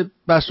خلاصه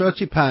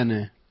بساطی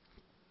پهنه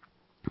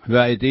و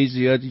عده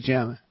زیادی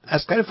جمعه.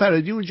 اصغر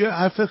فرهادی اونجا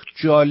حرف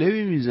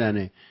جالبی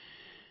میزنه،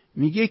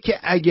 میگه که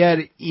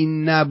اگر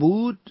این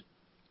نبود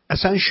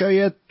اصلا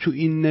شاید تو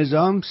این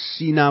نظام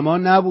سینما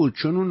نبود،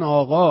 چون اون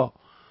آقا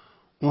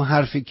اون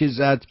حرفی که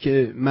زد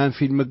که من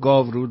فیلم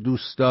گاو رو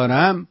دوست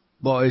دارم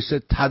باعث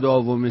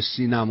تداوم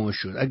سینما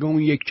شد. اگه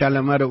اون یک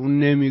کلمه رو اون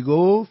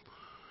نمیگفت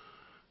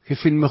که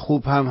فیلم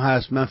خوب هم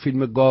هست، من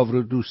فیلم گاو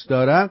رو دوست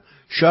دارم،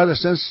 شاید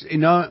اصلا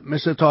اینا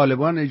مثل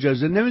طالبان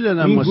اجازه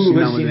نمیدادن این ما گروه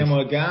سینما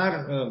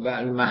سینماگر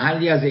و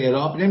محلی از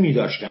اعراب نمی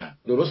داشتن.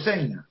 درسته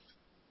اینا؟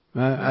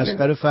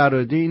 اصغر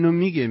فرهادی اینو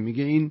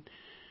میگه این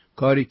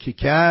کاری که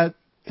کرد،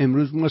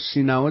 امروز ما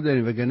سینما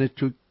داریم، وگرنه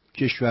تو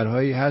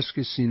کشورهایی هست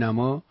که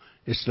سینما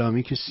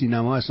اسلامی که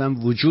سینما اصلا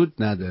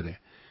وجود نداره.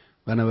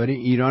 بنابراین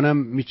ایران هم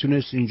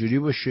میتونست اینجوری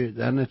باشه.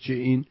 در نتیجه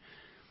این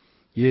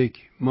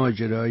یک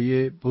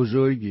ماجرای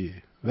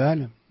بزرگیه.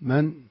 بله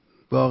من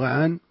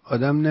واقعا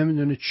آدم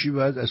نمیدونه چی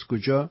باید از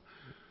کجا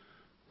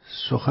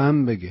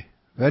سخن بگه.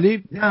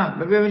 ولی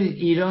نه ببینید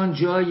ایران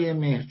جای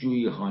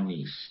مهرجویی ها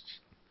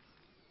نیست.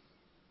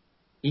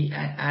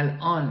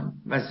 الان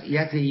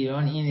وضعیت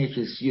ایران اینه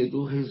که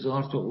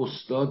 32,000 تا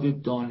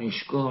استاد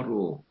دانشگاه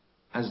رو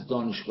از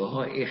دانشگاه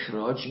ها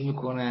اخراج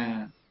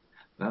میکنن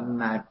و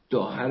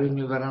مداحه رو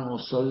میبرن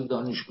استاد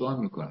دانشگاه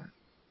میکنن.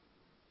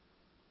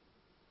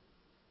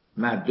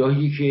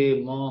 مداحی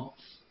که ما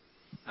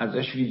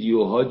ازش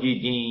ویدیوها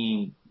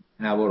دیدیم،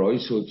 نوارهای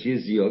صوتی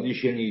زیادی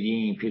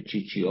شنیدیم که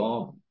چیچی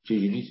ها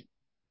چجوری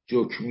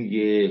جوک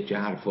میگه، چه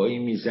حرفایی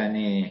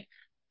میزنه،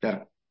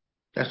 در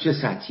چه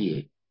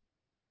سطحیه.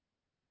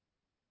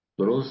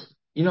 درست؟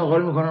 این آقا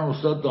رو میکنن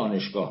استاد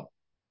دانشگاه،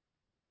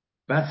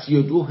 بعد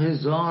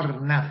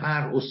 32,000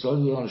 نفر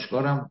استاد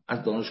دانشگاه هم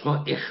از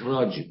دانشگاه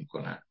اخراج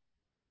میکنن.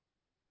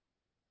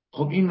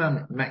 خب این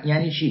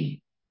یعنی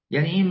چی؟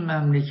 یعنی این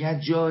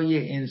مملکت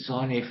جای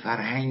انسان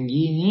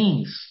فرهنگی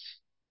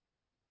نیست.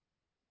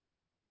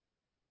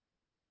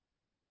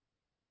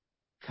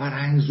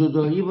 فرهنگ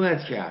زدایی باید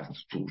کرد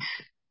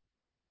توش.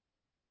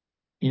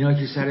 اینا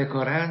که سر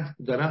کارند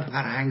دارن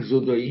فرهنگ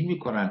زدایی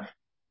میکنن.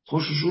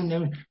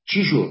 خوششون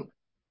چی شد؟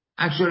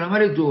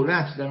 عکس‌العمل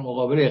دولت در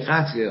مقابل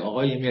قتل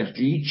آقای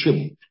مهرجویی چه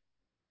بود؟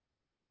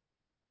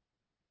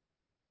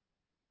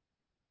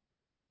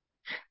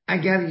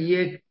 اگر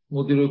یک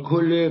مدیر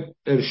کل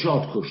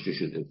ارشاد کشته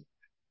شده بود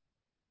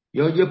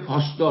یا یه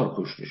پاسدار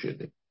کشته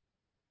شده،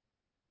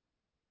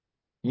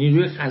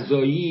 نیروی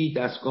قضایی،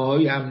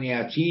 دستگاه‌های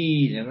امنیتی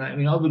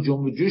اینا به جنب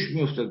و جوش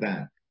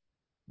میافتادن،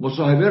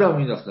 مصاحبه را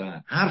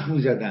مینداختن، حرف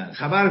میزدن،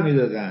 خبر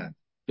میدادن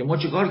که ما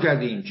چه کار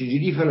کردیم،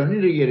 چجوری فلانی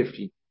رو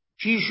گرفتیم.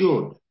 چی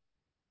شد؟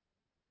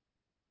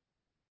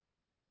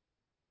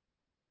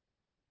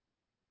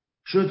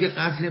 شد یه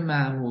قتل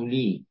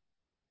معمولی.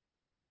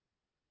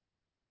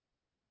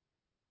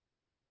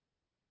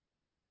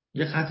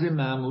 یه قتل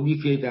معمولی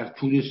که در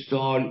طول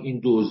سال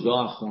این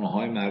دزدا خونه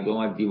های مردم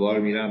از دیوار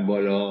میرن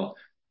بالا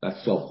و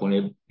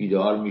صاحبخونه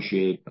بیدار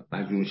میشه،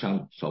 مجبورش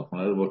هم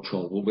صاحبخونه رو با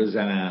چاقو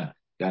بزنن،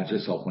 درچه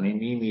صاحبخونه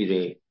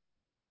میمیره.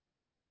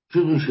 شد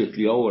اون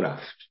شکلی ها و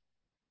رفت.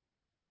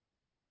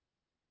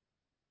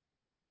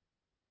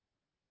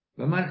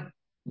 و من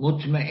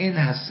مطمئن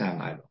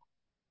هستم الان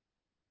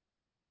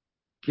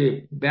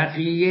که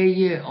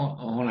بقیه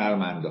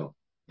هنرمندا،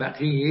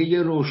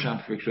 بقیه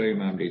روشنفکرای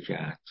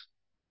مملکت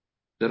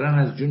دارن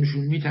از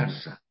جونشون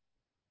میترسن،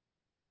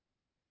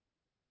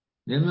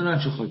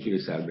 نمیدونن چه خاکی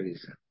به سر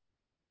بریزن.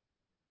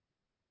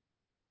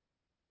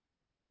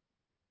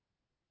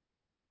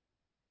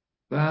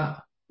 و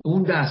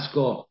اون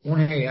دستگاه، اون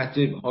هیئت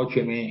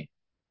حاکمه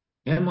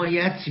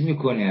حمایت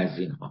میکنه از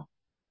اینها،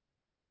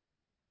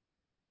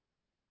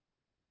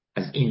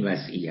 از این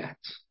وضعیت،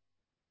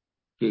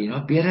 که اینا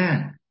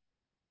برن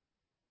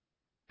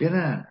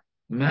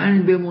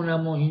من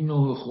بمونم و این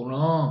نوع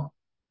خونا،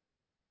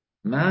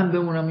 من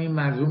بمونم این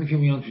مردمی که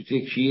میان تو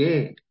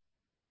تکیه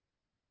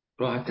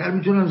راحت‌تر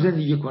میتونم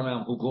زندگی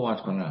کنم،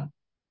 حکومت کنم.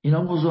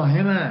 اینا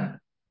مزاحمن.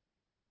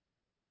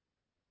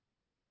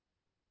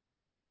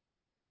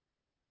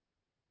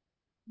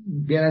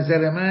 به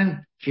نظر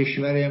من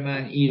کشور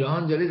من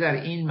ایران داره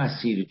در این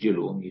مسیر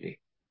جلو میره.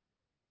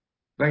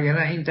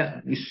 وگرنه این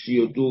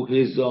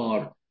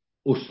 32,000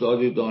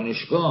 استاد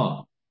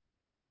دانشگاه،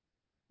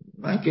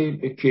 من که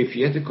به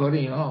کیفیت کار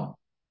اینا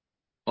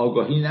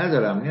آگاهی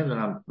ندارم،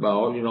 نمیدونم به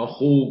حال اینا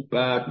خوب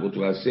بد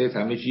متوسط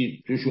همه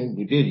چی توشون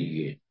بوده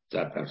دیگه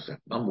 100%.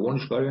 من به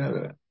اونش کاری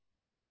ندارم،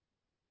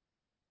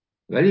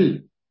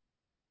 ولی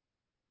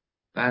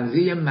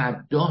بنزه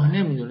مداح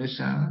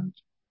نمیدونستند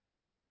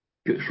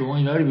که شما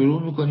اینا رو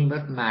بیرون میکنید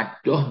بعد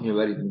مداح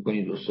میبرید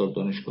میکنید استاد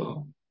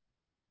دانشگاه.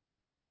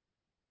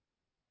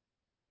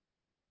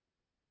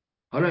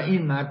 حالا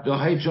این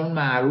مداحی چون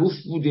معروف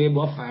بوده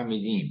ما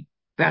فهمیدیم،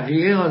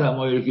 بقیه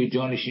آدمایی رو که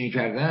جانشینی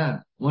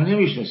کردن ما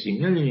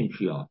نمیشناسیم، نمیدونیم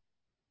کیا.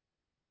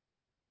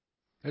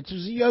 حتی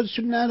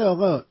یادشون نره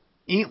آقا،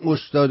 این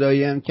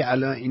استادایی هم که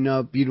الان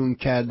اینا بیرون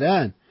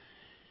کردن،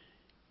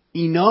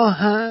 اینا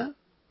هم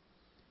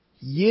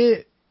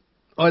یه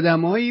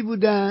آدمایی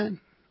بودن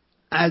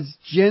از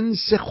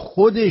جنس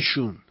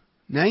خودشون،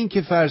 نه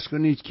اینکه فرض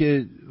کنید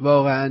که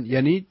واقعا،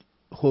 یعنی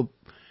خب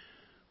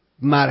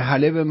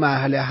مرحله به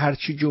مرحله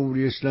هرچی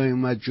جمهوری اسلامی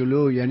اومد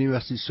جلو، یعنی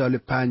وقتی سال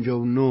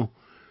 59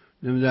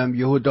 نمیدونم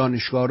یهو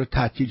دانشگاه رو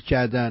تعطیل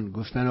کردن،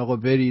 گفتن آقا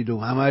برید و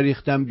همه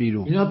ریختن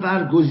بیرون. اینا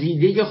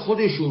برگزیده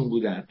خودشون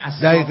بودن،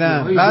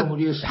 دقیقاً. بعد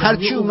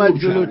هرچی اومد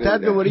جلوتر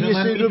دوباره یه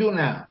سری رو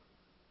میدونم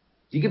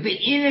دیگه به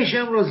اینش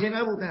هم راضی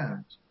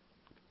نبودن.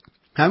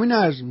 همین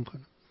عرض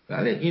میکنم.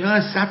 بله اینا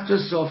از ثبت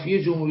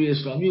صافی جمهوری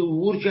اسلامی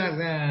عبور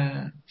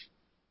کردن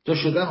تا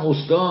شدن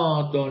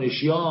استاد،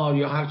 دانشیار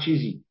یا هر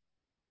چیزی،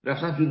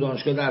 رفتن تو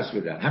دانشگاه درس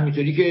بدن،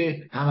 همینطوری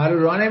که همه رو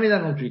راه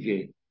نمیدن اون توی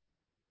که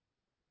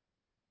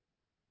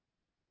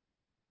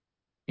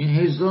این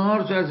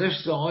هزار تا ازش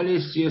سوال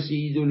سیاسی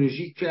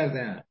ایدئولوژیک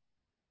کردن.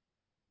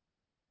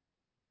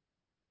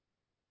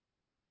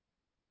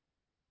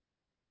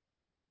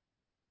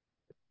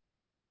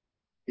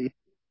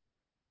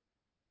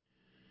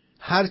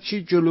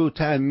 هرچی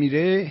جلوتر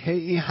میره هی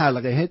این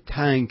حلقه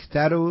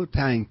تنگتر و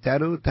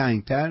تنگتر و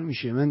تنگتر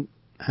میشه. من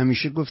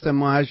همیشه گفتم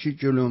ما هرچی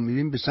جلو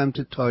میریم به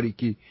سمت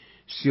تاریکی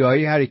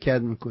سیاهی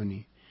حرکت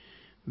میکنی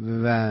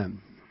و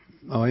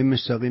آقای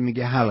مصداقی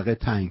میگه حلقه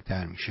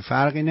تنگتر میشه.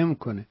 فرقی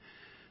نمیکنه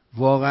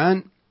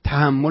واقعا،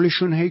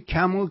 تحملشون هی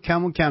کم و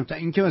کم و کمتر.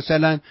 این که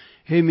مثلا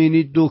هی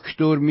مینی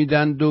دکتر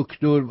میدن،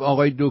 دکتر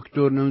آقای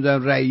دکتر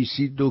نمیدن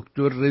رئیسی،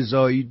 دکتر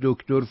رضایی،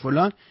 دکتر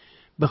فلان،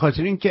 به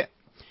خاطر اینکه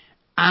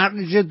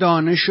ارج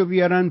دانش رو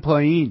بیارن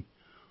پایین،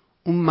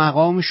 اون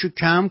مقامش رو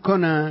کم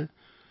کنن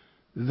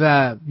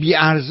و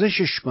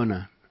بیارزشش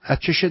کنن، از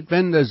چشت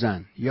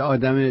بندازن. یه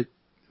آدم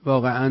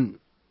واقعا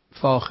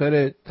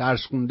فاخر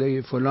درس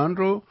خونده فلان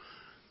رو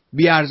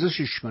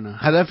بیارزشش کنن.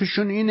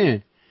 هدفشون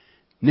اینه.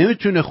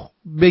 نمیتونه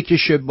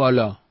بکشه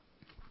بالا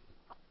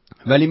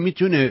ولی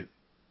میتونه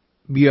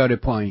بیاره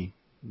پایین.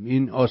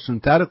 این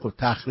آسونتر. خود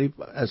تخریب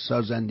از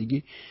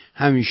سازندگی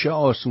همیشه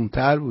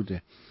آسونتر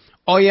بوده.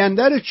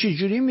 آینده رو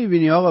چجوری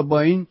میبینی آقا با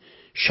این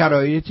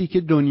شرایطی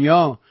که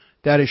دنیا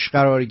درش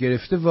قرار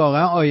گرفته؟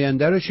 واقعا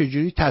آینده رو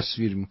چجوری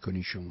تصویر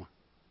میکنی شما؟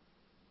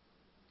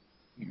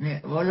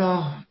 نه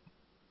والا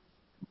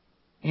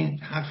این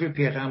حرف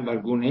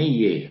پیغمبرگونه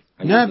ایه.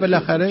 نه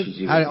بالاخره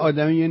هر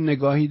آدمی یه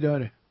نگاهی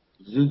داره.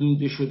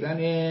 زدوده شدن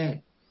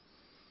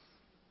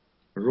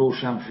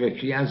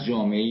روشنفکری از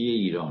جامعه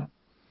ایران،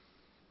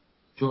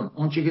 چون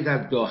اون چی که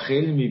در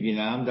داخل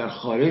میبینم در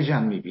خارج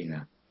هم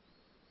میبینم.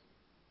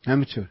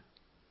 همینطور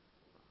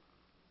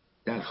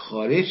در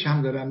خارج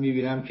هم دارم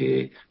میبینم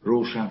که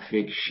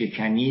روشنفکر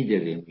شکنی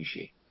داده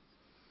میشه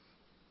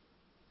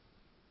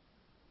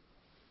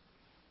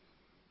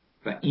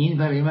و این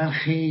برای من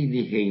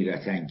خیلی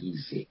حیرت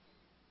انگیزه،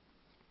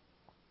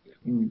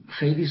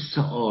 خیلی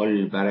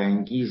سوال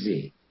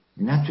برانگیزه.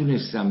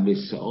 نتونستم به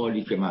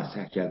سوالی که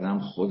مطرح کردم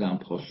خودم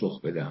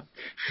پاسخ بدم.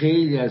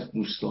 خیلی از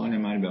دوستان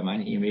من به من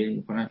ایمیل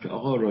میکنن که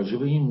آقا راجع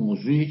به این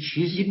موضوع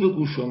چیزی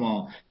بگو،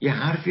 شما یه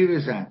حرفی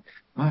بزن.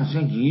 من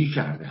اصلا گیر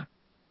کردم.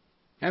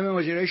 همه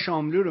ماجرای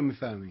شاملو رو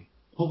میفهمی؟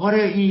 خب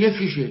آره این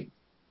یکیشه.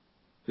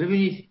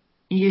 ببینید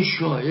این یه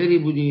شاعری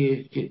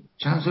بوده که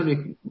چند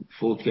سال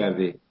فوت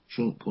کرده،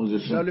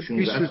 سال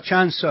 20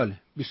 چند ساله،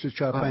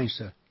 24-5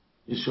 سال،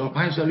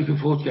 24-5 سالی که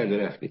فوت کرده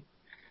رفته.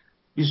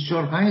 24-5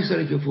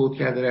 سالی که فوت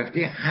کرده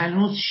رفته،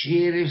 هنوز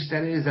شعرش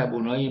سر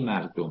زبونهای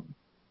مردم.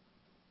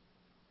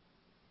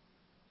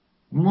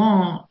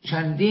 ما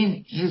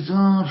چندین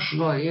هزار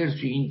شاعر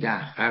تو این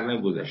 10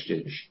 قرن گذشته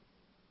داشتیم.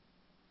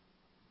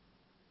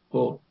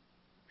 خب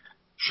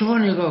شما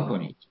نگاه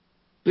کنید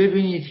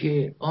ببینید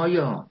که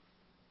آیا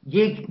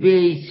یک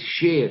بیت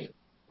شعر،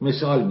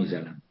 مثال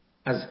میزنم،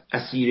 از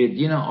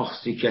اسیرالدین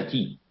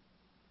آخسیکتی،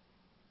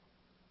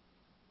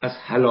 از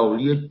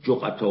حلالی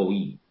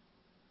جغتایی،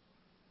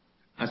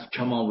 از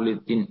کمال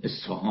الدین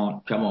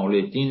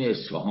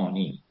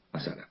اصفهانی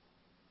مثلا،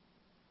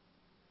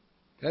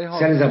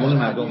 سر زبان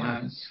مردم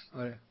هست؟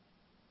 آره.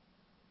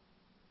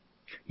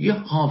 یه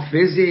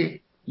حافظ،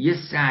 یه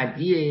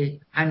سعدی،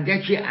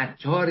 اندکی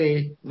عطار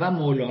و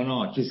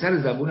مولانا که سر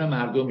زبان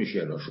مردم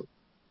شعرها شد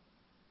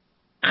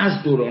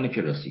از دوران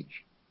کلاسیک.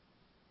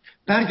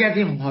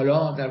 برگردیم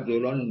حالا در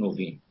دوران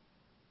نوین.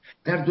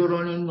 در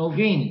دوران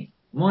نوین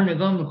ما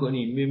نگاه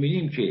میکنیم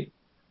میبینیم که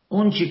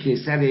اون چی که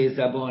سر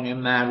زبان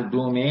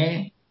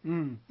مردمه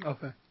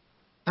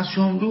از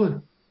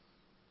شاملوه.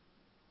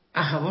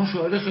 اخوان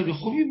شاعر خیلی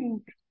خوبی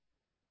بود،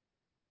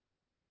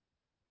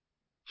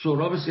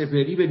 سهراب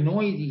سپهری به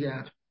نوعی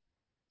دیگر،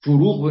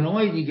 فروغ به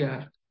نوعی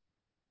دیگر،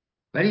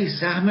 ولی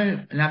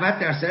سهم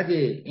 90%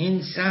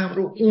 این سهم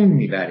رو اون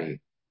میبره.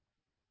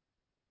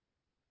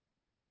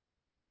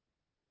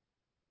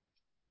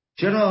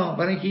 چرا؟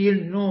 برای اینکه یه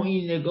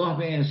نوعی نگاه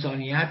به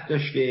انسانیت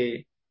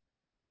داشته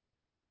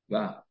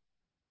و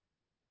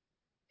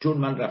چون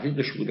من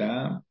رفیقش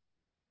بودم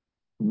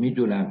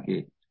میدونم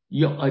که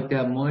یه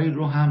آدمایی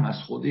رو هم از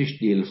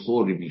خودش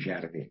دلخور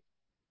میکرده،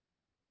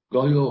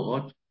 گاهی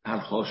اوقات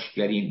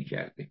پرخاشگری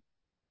میکرده،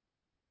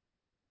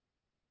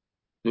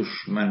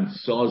 دشمن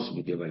ساز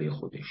بوده برای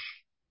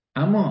خودش.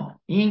 اما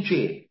این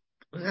که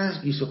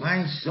از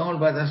 25 سال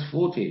بعد از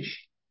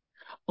فوتش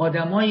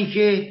آدمایی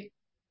که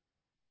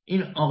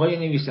این آقای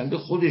نویسنده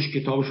خودش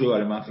کتابشو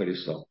برای من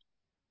فرستاد،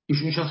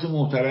 ایشون شخص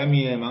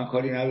محترمیه، من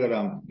کاری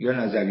ندارم، یا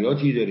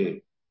نظریاتی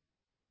داره،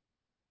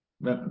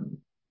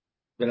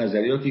 به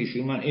نظریات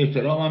ایشون من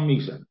احترامم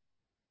میگذارم،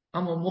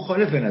 اما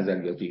مخالف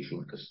نظریات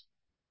ایشون هست.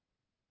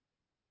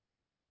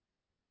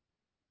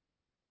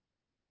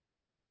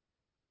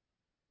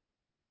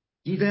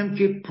 دیدم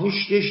که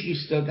پشتش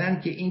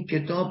ایستادن که این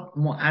کتاب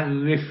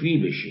معرفی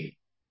بشه،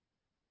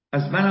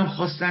 از منم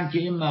خواستن که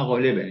این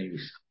مقاله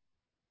بنویسم.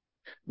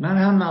 من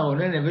هم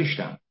مقاله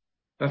نوشتم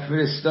و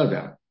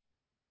فرستادم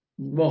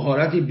با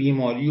حالت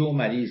بیماری و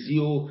مریضی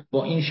و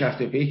با این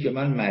شرط پی که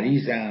من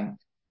مریضم،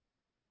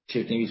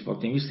 چک نویس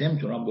پاک نویس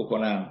نمیتونم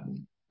بکنم،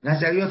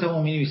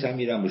 نظریاتمو مینویسم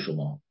میرم به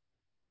شما.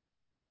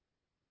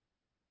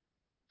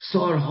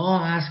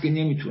 سالها هست که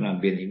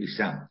نمیتونم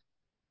بنویسم،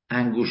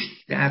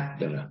 انگشت درد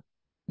دارم،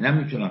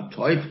 نمیتونم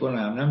تایپ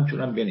کنم،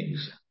 نمیتونم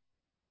بنویسم.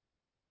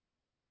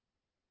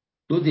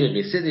 2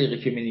 دقیقه 3 دقیقه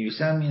که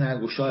مینویسم این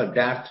انگشت‌ها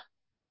درد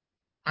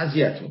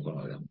اذیت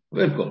میکنه آدم.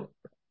 ول کن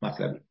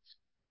مطلبی.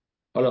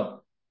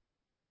 حالا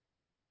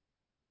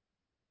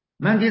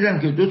من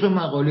دیدم که 2 تا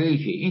مقاله‌ای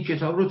که این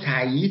کتاب رو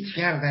تایید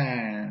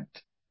کردند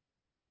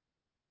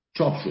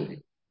چاپ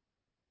شده.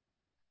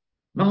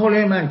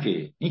 مقاله من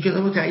که این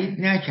کتاب رو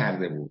تایید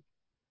نکرده بود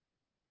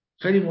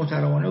خیلی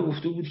محترمانه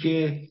گفته بود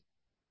که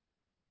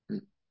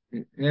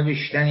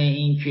نوشتن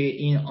این که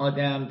این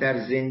آدم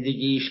در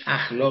زندگیش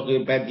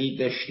اخلاق بدی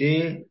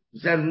داشته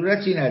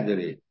ضرورتی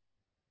نداره،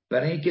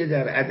 برای اینکه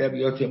در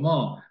ادبیات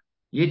ما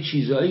یه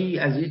چیزایی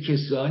از یه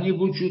کسانی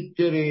وجود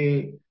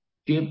داره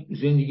که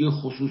زندگی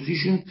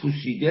خصوصیشون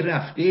پوسیده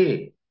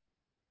رفته.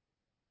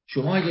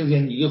 شما اگه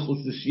زندگی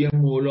خصوصی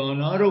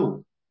مولانا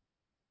رو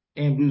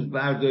امروز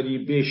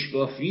برداری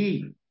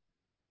بشکافی،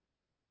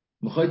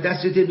 میخوای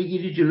دستت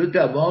بگیری جلو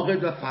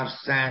دواغت و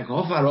فرسنگ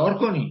ها فرار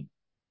کنی.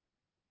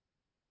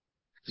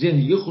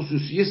 زندگی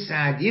خصوصی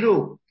سعدی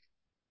رو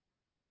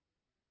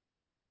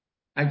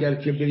اگر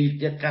که بری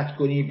دقت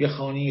کنی،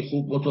 بخوانی،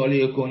 خوب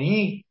مطالعه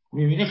کنی،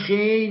 میبینی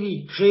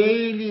خیلی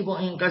خیلی با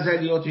این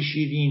غزلیات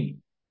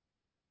شیرین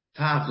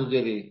فرق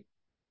داره.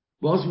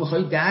 باز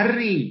میخوای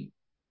دری.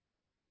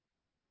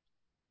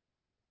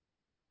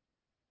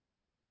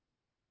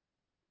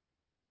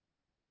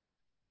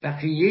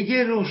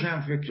 بقیه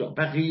روشنفکران،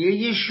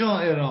 بقیه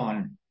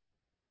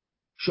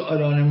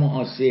شاعران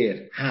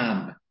معاصر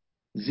هم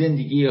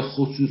زندگی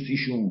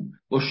خصوصیشون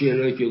با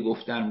شعرهایی که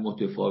گفتن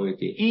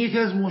متفاوته. این یکی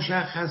از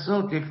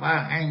مشخصات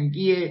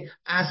فرهنگی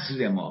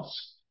عصر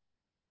ماست.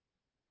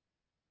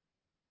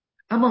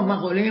 اما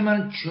مقاله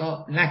من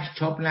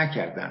چاپ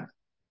نکردن،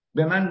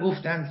 به من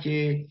گفتند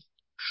که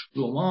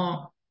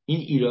شما این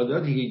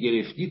ایراداتی که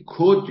گرفتی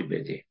کد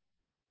بده،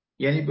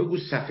 یعنی بگو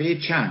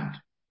صفحه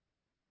چند.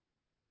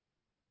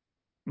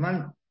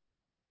 من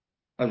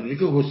از اونجایی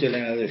که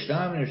حوصله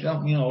نداشتم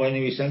نوشتم این آقای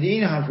نویسنده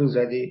این حرفو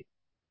زده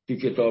تو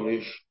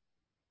کتابش،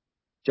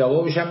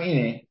 جوابش هم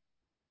اینه.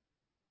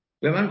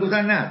 به من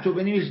گفتن نه تو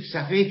بنویس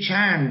صفحه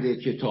چند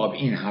کتاب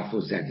این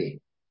حرفو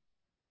زده.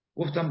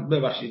 گفتم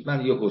ببخشید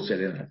من یه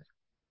حوصله ندارم.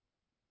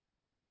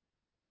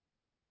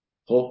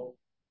 خب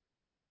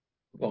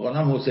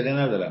واقعا حوصله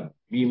ندارم،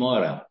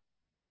 بیمارم.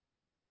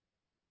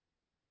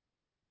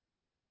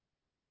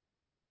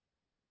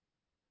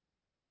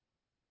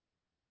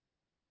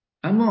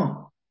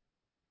 اما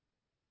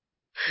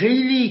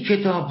خیلی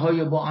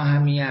کتاب‌های با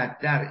اهمیت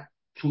در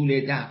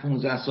طول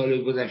 10-15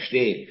 سال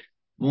گذشته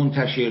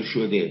منتشر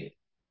شده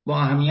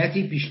با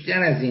اهمیتی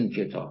بیشتر از این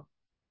کتاب.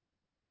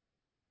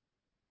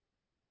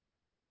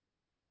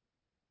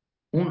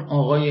 اون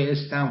آقای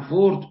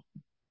استنفورد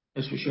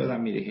اسمش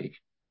یادم میره،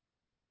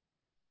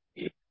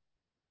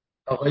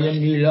 آقای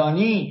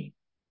میلانی،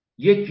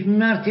 یک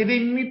مرتبه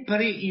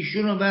میپره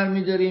ایشون رو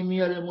برمیداره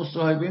میاره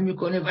مصاحبه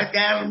میکنه و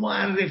در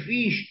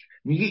معرفیش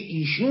میگه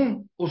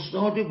ایشون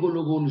استاد گل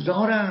و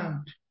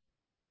گلزارند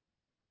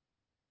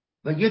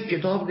و یک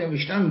کتاب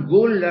نوشتن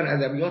گل در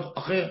ادبیات.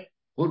 آخه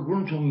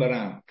قربونتون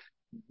برم،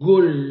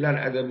 گل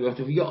در ادبیات.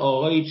 یه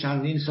آقای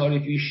چندین سال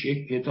پیش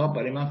یک کتاب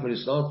برای من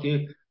فرستاد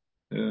که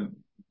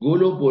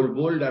گل و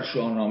بلبل در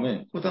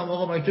شاهنامه. گفتم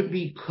آقا من تو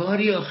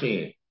بیکاری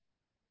آخه.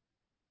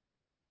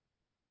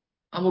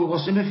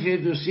 ابوالقاسم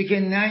فردوسی که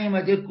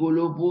نیومده گل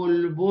و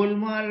بلبل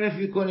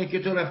معرفی کنه که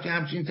تو رفتی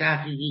همچین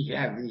تحقیقی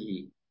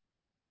کردی.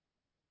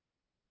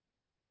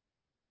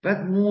 بعد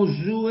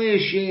موضوع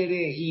شعر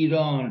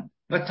ایران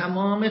و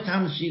تمام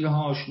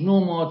تمثیلهاش،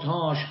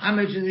 نمادهاش،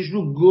 همه چیزش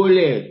رو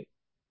گله.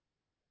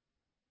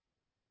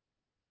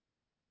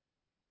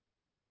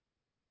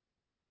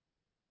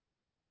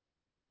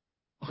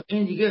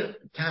 این دیگه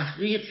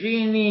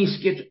تحقیقی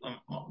نیست که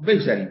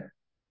بگذاریم.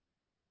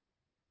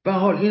 به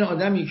حال این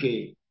آدمی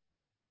که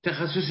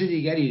تخصص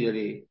دیگری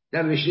داره،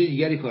 در رشته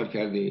دیگری کار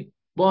کرده،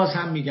 باز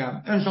هم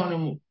میگم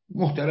انسان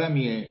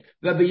محترمیه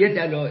و به یه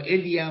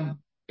دلایلی هم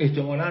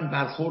احتمالاً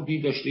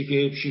برخوردی داشته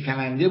که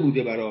شکننده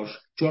بوده براش.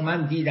 چون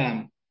من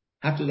دیدم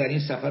حتی در این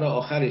سفر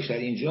آخرش در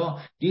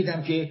اینجا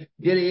دیدم که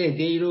دل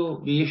عده‌ای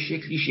رو به یه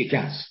شکلی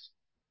شکست.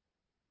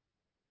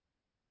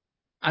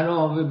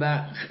 علاوه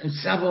بر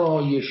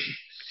سوای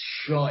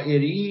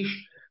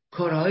شاعریش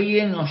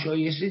کارهای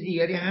ناشایست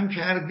دیگری هم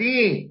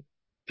کرده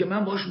که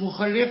من باش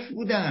مخالف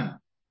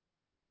بودم،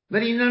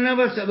 ولی اینا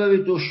نباید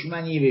سبب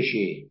دشمنی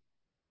بشه.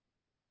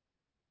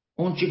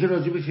 اون چی که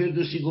راجع به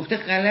فردوسی گفته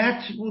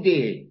غلط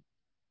بوده.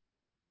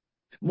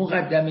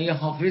 مقدمه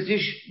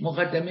حافظش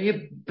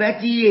مقدمه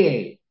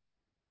بدیه.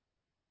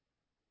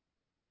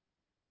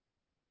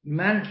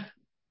 من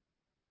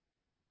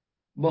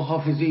با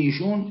حافظه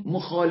ایشون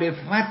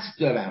مخالفت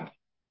دارم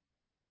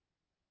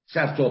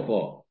سر تا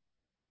پا.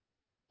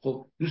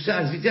 خب دوست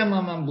عزیزم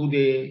هم من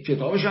بوده،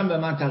 کتابش هم به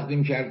من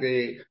تقدیم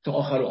کرده، تا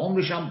آخر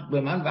عمرش هم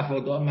به من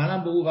وفادار،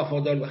 منم به او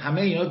وفادار.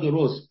 همه اینا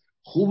درست،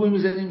 خوب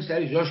میذاریم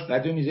سر جاش،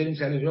 بد میذاریم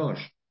سر جاش.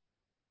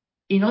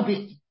 اینا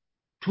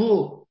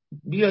تو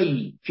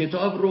بیایی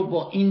کتاب رو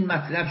با این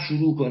مطلب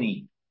شروع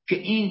کنی که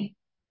این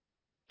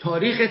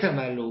تاریخ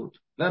تولد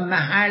و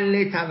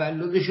محل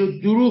تولدش رو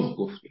دروغ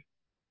گفته،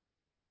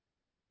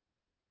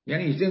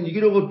 یعنی زندگی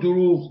رو با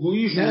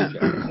دروغگویی شروع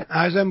کرد.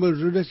 عرضم به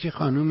حضورت که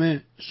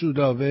خانم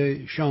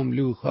سودابه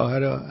شاملو،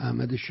 خواهر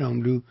احمد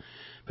شاملو،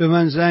 به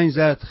من زنگ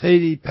زد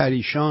خیلی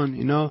پریشان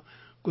اینا.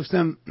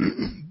 گفتم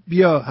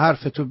بیا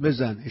حرفتو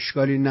بزن،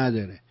 اشکالی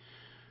نداره.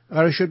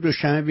 قرار شد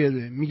دوشنبه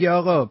بیاده. میگه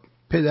آقا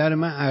پدر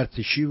من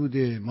ارتشی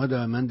بوده، ما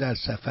دائما در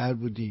سفر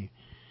بودیم.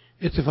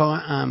 اتفاقا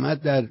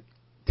احمد در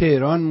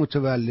تهران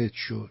متولد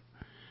شد،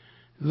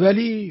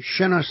 ولی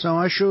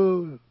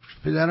شناسنامه‌شو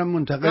پدرم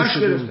منتقل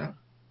شده.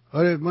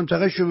 آره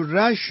منتقل شد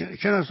رش،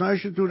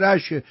 شناسنامه‌شو تو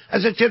رشه.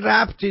 اصلا چه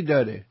ربطی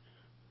داره؟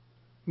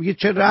 میگه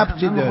چه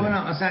ربطی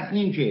داره؟ اصلا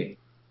این که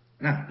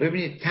نه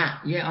ببینید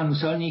یه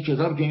انسانی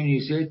کتاب که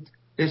می‌نویسه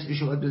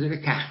اسمش باید بذاره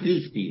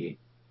تحقیق دیگه.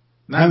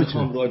 من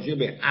میخوام راجع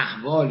به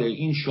احوال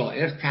این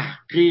شاعر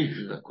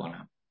تحقیق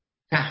کنم.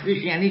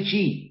 تحقیق یعنی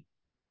چی؟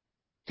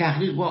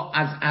 تحقیق با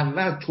از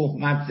اول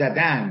تهمت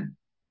زدن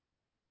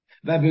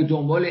و به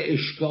دنبال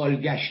اشکال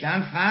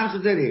گشتن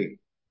فرق داره.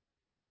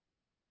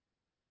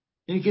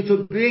 این که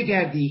تو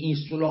بگردی این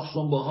سولاخ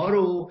سنبه ها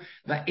رو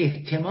و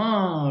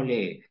احتمال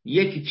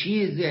یک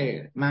چیز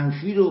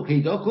منفی رو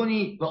پیدا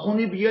کنی و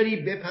اونی بیاری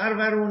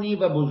بپرورونی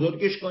و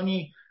بزرگش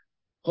کنی.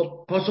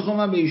 خب پاسخ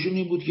من به ایشون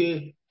این بود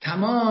که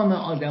تمام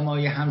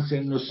آدمای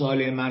همسن و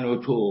سال من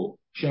و تو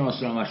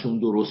شناسنامه‌شون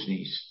درست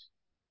نیست.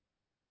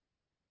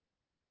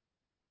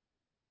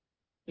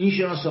 این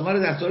شناسنامه رو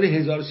در سال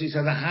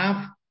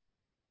 1307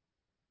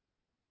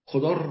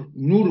 خدا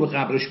نور به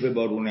قبرش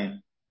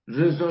ببارونه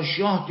رضا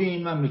شاه تو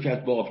این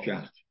مملکت باب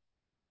کرد.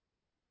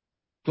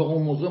 تا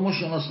اون موقع ما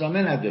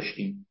شناسنامه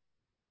نداشتیم.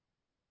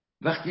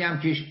 وقتی هم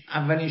که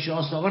اولین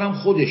شناسنامه هم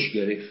خودش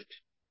گرفت،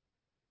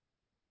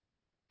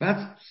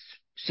 بعد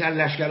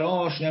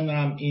سرلشکراش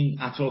نمیدونم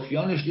این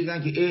اطرافیانش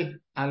دیدن که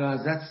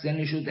اعلیحضرت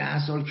سنشو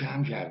 10 سال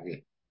کم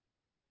کرده.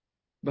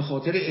 به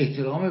خاطر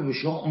احترام به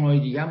شاه اونای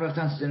دیگه هم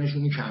رفتن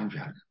سنشون کم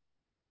کردن.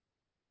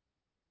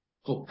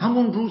 خب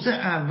همون روز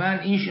اول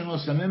این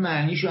شناسنامه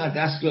معنیشو از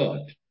دست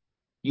داد.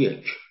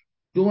 یک.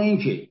 دو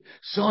اینکه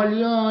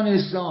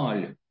سالیان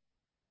سال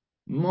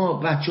ما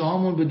بچه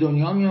هامون به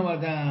دنیا می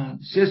آمدن،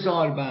 3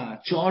 سال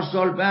بعد 4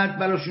 سال بعد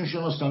براشون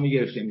شناسنامه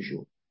گرفته می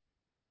شد.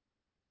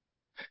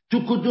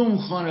 تو کدوم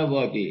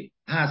خانواده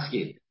هست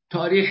که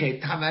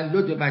تاریخ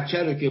تولد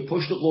بچه رو که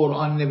پشت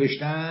قرآن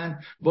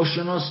نوشتن با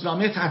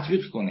شناسنامه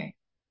تطبیق کنه؟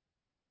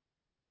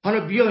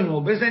 حالا بیاین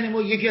و بزنیم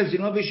و یکی از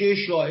اینا بشه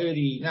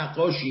شاعری،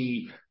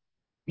 نقاشی،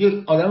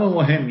 یک آدم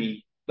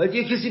مهمی، بعد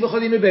یک کسی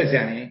بخواد اینو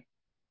بزنه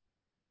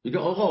بگه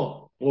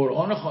آقا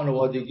قرآن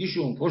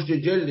خانوادگیشون پشت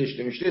جلدش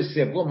نوشته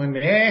 3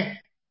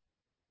 مهر،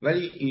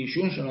 ولی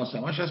ایشون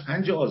شناسنامه‌اش از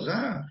 5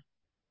 آذر.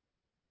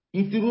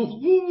 این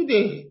دروغ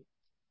بوده.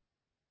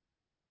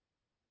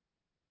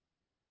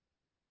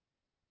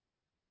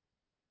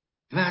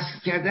 وصل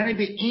کردن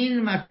به این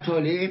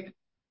مطالب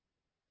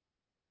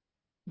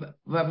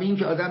و به این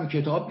که آدم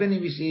کتاب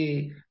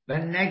بنویسه و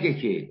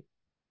نگه که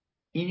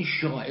این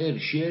شاعر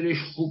شعرش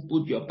خوب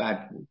بود یا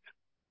بد بود.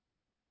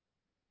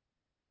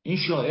 این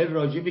شاعر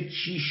راجع به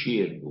چی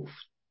شعر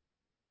گفت؟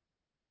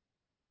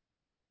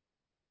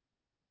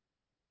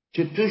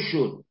 چطور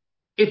شد؟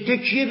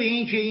 اتکیه به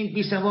این که این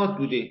بی سواد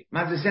بوده،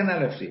 مدرسه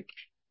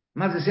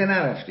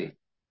نرفته.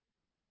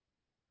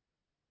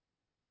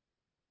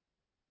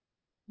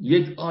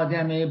 یک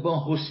آدم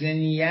با حسن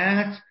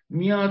نیت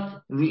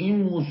میاد روی این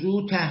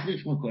موضوع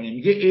تحقیق میکنه،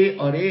 میگه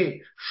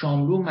آره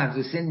شاملو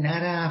مدرسه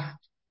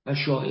نرفت و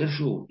شاعر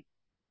شد.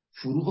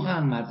 فروغ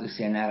هم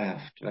مدرسه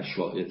نرفت و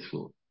شاعر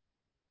شد.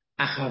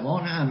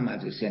 اخوان هم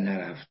مدرسه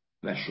نرفت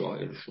و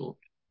شاعر شد.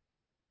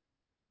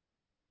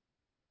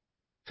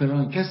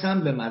 فرانکس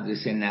هم به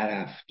مدرسه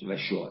نرفت و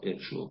شاعر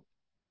شد.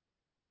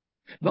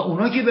 و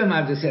اونا که به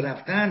مدرسه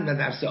رفتن و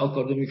درس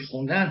آکادمیک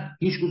خوندن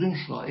هیچ کدوم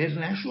شاعر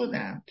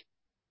نشدند.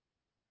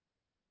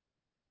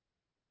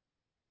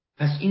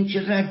 پس این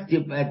چه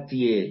رد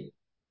بدیه،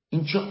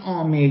 این چه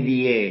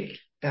عاملیه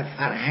در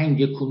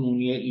فرهنگ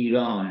کنونی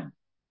ایران.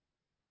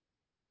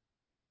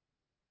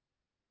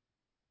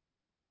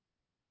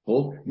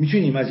 خب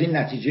میتونیم از این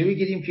نتیجه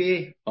بگیریم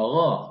که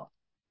آقا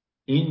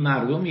این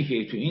مردمی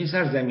که تو این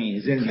سرزمین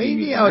زندگی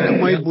خیلی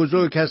آدمای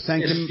بزرگ هستن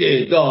که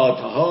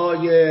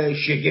استعدادهای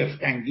شگفت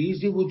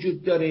انگیزی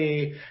وجود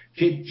داره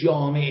که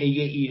جامعه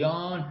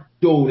ایران،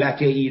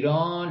 دولت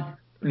ایران،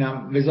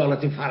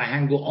 وزارت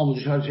فرهنگ و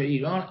آموزش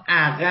ایران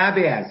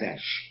عقب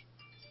ازش.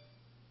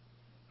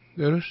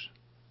 درست.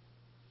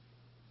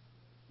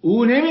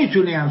 او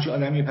نمیتونه همچین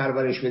آدمی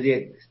پرورش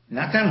بده.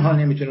 نه تنها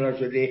نمیتونه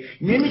پرورش بده،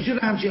 نمیتونه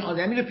همچین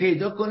آدمی رو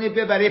پیدا کنه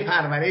ببره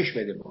پرورش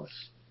بده. باز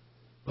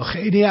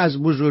خیلی از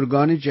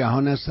بزرگان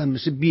جهان هستن،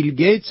 مثل بیل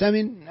گیتس،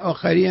 همین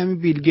آخری همین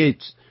بیل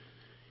گیتس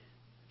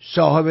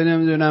صاحب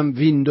نمیدونم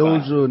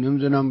ویندوز و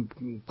نمیدونم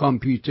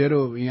کامپیوتر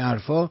و این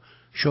حرفا.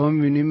 شما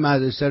میبینید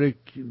مدرسه رو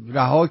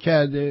رها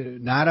کرده،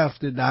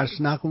 نرفته،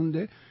 درس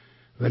نخونده،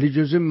 ولی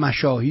جز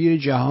مشاهیر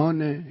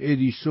جهان.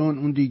 ادیسون،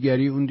 اون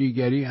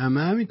دیگری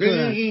همه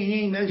همینطوره.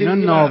 اینا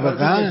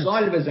نابغه.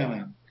 سوال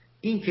بزنم،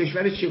 این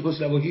کشور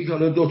چکسلواکی که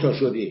حالا 2 تا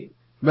شده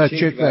و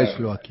چک و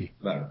اسلواکی،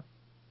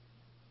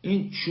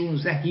 این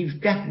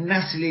 16-17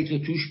 نسلی که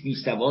توش بی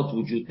سواد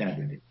وجود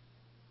نداره.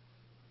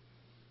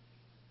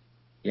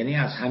 یعنی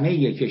از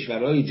همه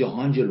کشورهای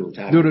جهان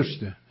جلوتر.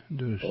 درسته.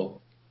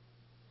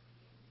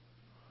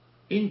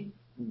 این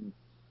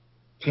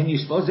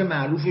تنیس باز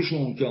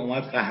معروفشون که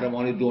اومد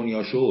قهرمان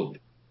دنیا شد،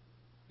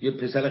 یه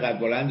پسر قد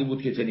بلندی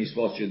بود که تنیس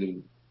باز شده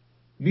بود.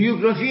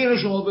 بیوگرافی رو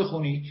شما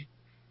بخونید،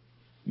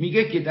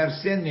 میگه که در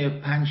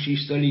سن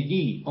 5-6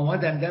 سالگی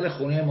اومدن در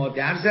خونه ما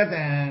در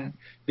زدن،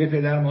 به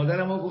پدر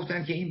مادر ما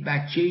گفتن که این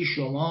بچه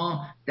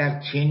شما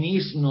در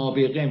تنیس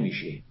نابغه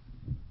میشه،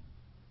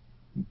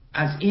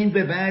 از این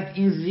به بعد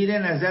این زیر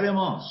نظر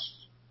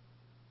ماست.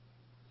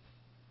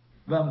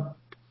 و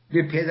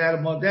به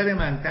پدر مادر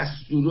من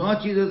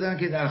دستوراتی دادن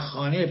که در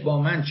خانه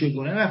با من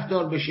چگونه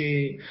رفتار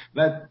بشه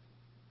و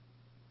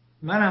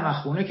منم از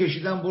خونه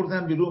کشیدم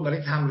بردم بیرون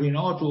برای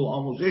تمرینات و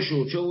آموزش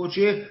و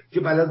چه که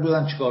بلد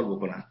بودن چیکار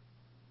بکنن.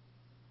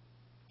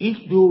 این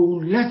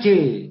دولت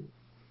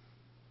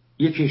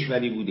یک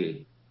کشوری بوده،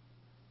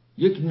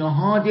 یک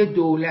نهاد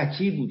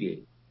دولتی بوده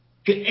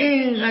که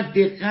اینقدر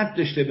دقت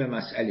داشته به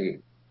مسئله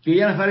که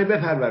یه نفر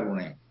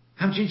بپرورونه.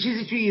 همچین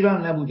چیزی تو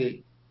ایران نبوده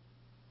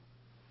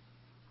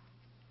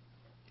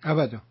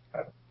ابدا.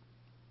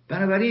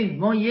 بنابراین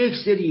ما یک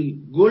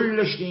سری گل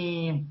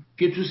داشتیم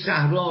که تو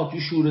صحرا، تو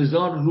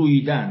شوره‌زار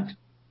رویدند.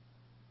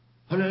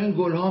 حالا این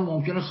گل ها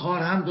ممکنه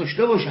خار هم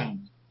داشته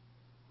باشند.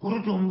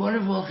 برو دنبال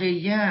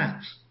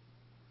واقعیت،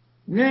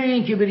 نه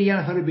اینکه بری یه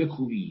نفر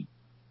بکوبی.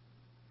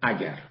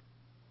 اگر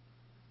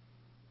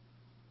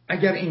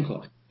این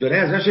کار داره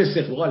ازش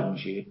استقبال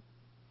میشه،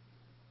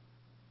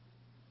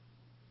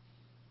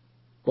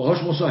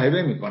 باهاش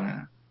مصاحبه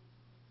میکنن،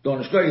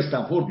 دانشگاه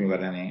استنفورد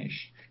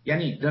میبرنش،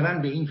 یعنی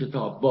دارن به این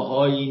کتاب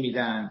بهایی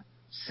میدن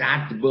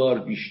 100 بار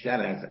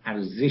بیشتر از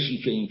ارزشی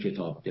که این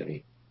کتاب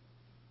داره.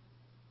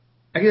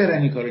 اگه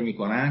دارن این کارو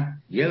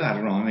میکنن یه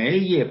برنامه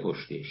یه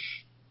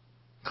پشتش.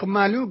 خب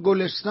معلوم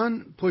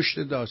گلستان پشت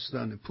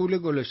داستانه. پول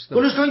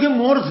گلستان که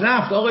مرد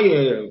رفت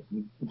آقای.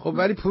 خب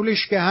ولی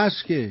پولش که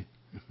هست که.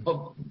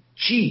 خب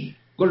چی؟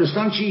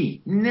 گلستان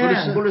چی؟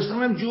 نه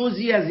گلستان هم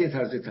جزئی از یه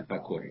طرز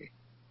تفکره،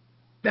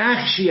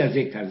 بخشی از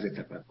یک طرز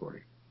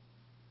تفکره.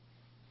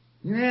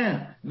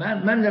 نه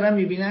من دارم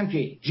میبینم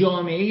که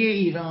جامعه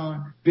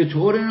ایران به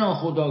طور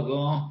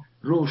ناخودآگاه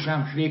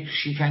روشنفکر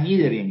شکنی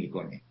داره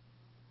میکنه.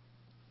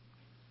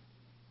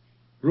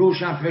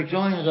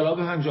 روشنفکرها انقلاب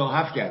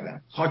 57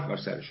 کردن، خاک بر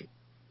سرشون.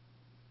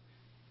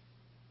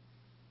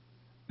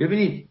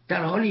 ببینید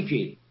در حالی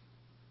که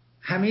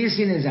همه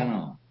سینه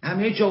زنان،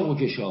 همه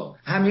چاقوکشا،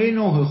 همه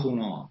نوح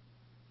خونا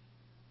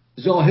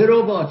ظاهر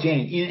و باطن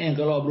این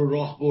انقلاب رو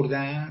راه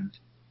بردند،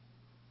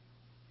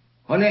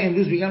 حالا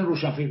امروز میگن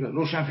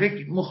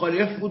روشنفکر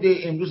مخالف بوده،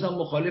 امروز هم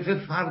مخالف،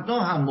 فردا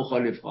هم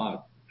مخالف خواهد.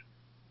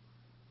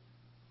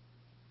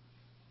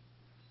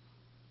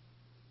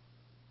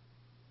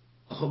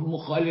 خب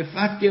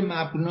مخالفت که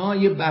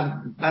مبنای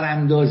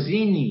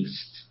براندازی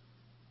نیست.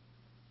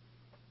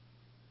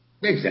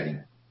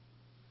 بگذاریم.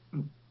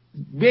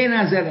 به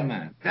نظر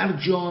من در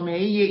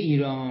جامعه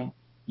ایران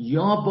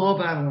یا با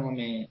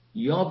برنامه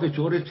یا به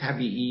طور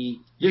طبیعی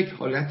یک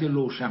حالت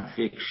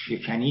روشنفکر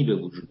شکنی به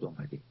وجود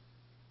آمده.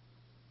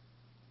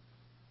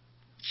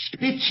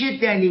 به چه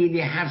دلیلی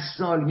هر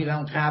سال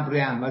میرن قبر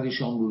احمد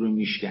شاملو رو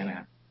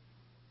میشکنن؟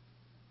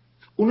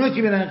 اونا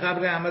که میرن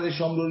قبر احمد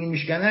شاملو رو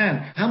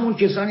میشکنن همون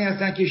کسانی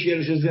هستن که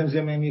شعرشو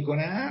زمزمه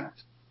میکنند،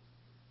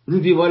 رو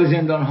دیوار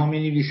زندان ها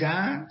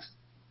مینویسند.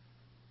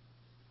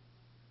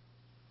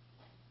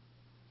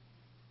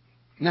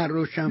 نه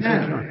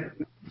روشنفکران.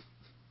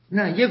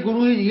 نه یه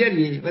گروه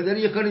دیگریه و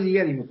داره یه کار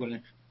دیگری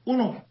میکنه.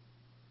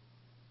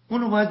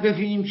 اونو باید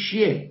ببینیم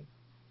چیه،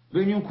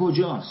 ببینیم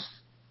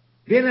کجاست.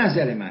 به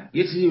نظر من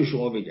یه چیزی به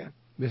شما بگم.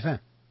 بفهم.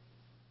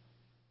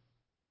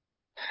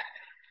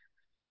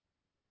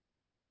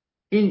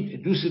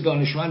 این دوست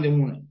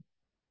دانشمندمون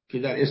که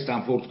در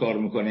استنفورد کار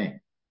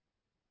میکنه،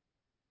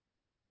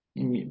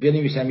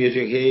 بنویسم یه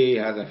جایی،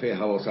 هر دفعه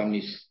حواسم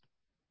نیست.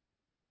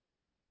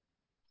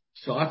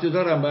 ساعت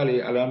دارم،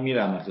 بله الان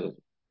میرم.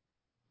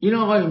 این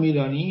آقای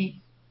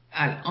میلانی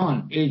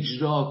الان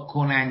اجرا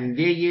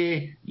کننده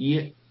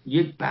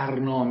یک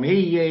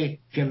برنامه‌ایه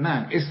که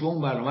من اسم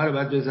اون برنامه رو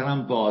باید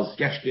بذارم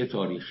بازگشت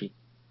تاریخی.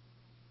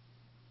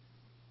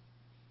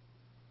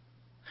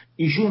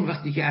 ایشون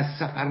وقتی که از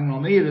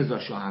سفرنامه رضا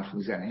شاه حرف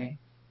میزنه،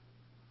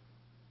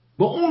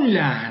 با اون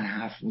لحن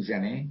حرف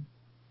میزنه،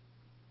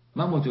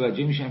 من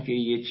متوجه میشم که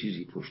یه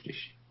چیزی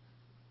پشتشه.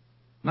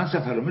 من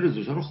سفرنامه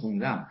رضا شاه رو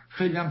خوندم،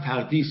 خیلی هم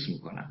تقدیس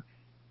میکنم،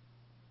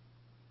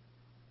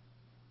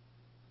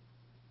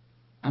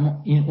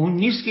 اما این اون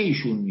نیست که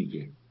ایشون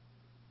میگه.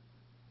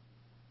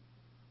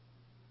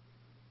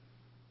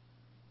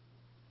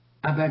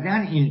 ابداً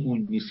این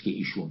اون نیست که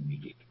ایشون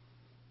میگه.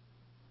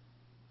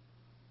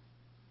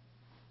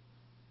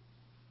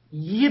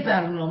 یه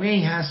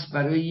برنامه هست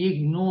برای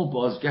یک نوع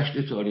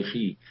بازگشت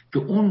تاریخی که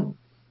اون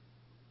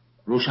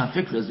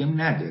روشنفکر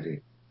لازم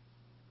نداره.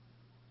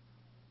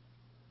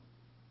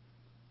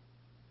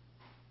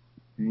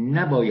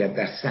 نباید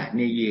در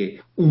صحنه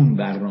اون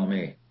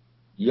برنامه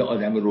یه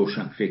آدم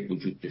روشنفکر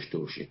وجود داشته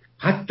باشه،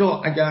 حتی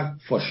اگر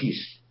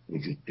فاشیست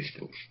وجود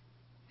داشته باشه.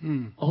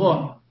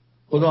 آقا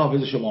خدا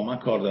حافظ شما، من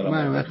کار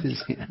دارم.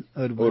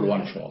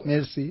 قربان شما.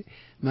 مرسی،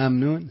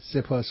 ممنون،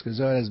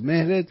 سپاسگزار از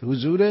مهرت،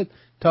 حضورت.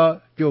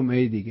 تا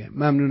جمعه دیگه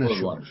ممنون از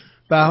شما.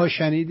 بها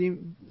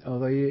شنیدیم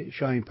آقای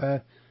شاهین پر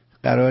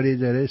قراری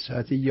داره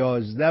ساعت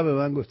 11 به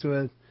من گفته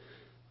باید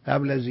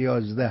قبل از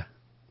 11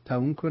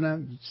 تموم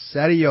کنم،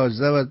 سر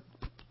 11 باید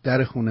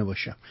در خونه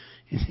باشم.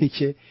 اینه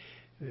که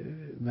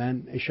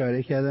من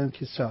اشاره کردم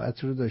که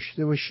ساعت رو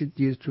داشته باشید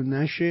دیرتون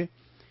نشه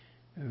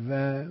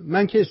و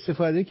من که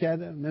استفاده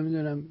کردم،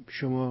 نمیدونم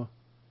شما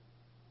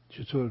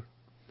چطور،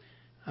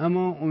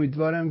 اما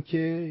امیدوارم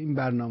که این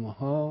برنامه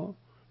ها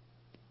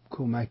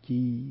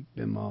کمکی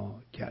به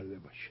ما کرده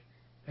باشه.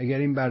 اگر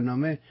این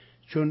برنامه،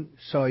 چون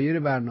سایر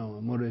برنامه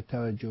مورد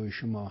توجه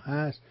شما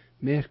هست،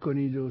 مهر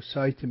کنید و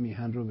سایت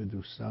میهن رو به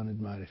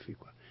دوستانت معرفی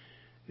کن.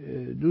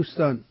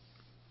 دوستان،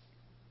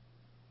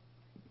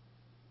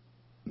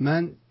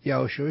 من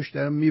یواشاش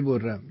دارم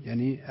میبرم،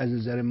 یعنی از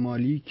نظر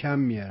مالی کم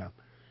میارم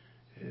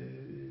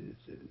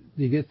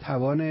دیگه،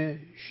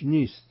 توانش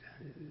نیست.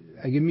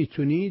 اگه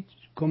میتونید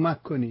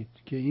کمک کنید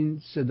که این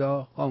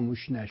صدا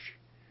خاموش نشه.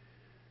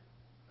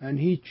 من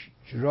هیچ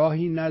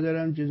راهی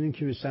ندارم جز این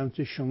که به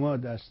سمت شما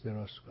دست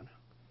دراز کنم.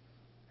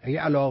 اگه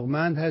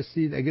علاقمند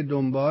هستید، اگه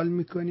دنبال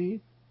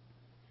میکنید،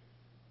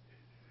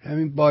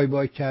 همین بای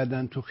بای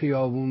کردن تو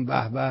خیابون،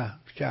 به به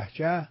چه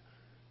چه،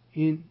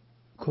 این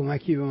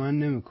کمکی به من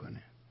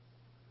نمیکنه.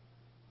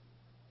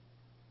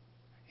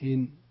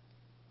 این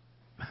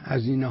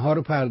هزینه ها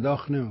رو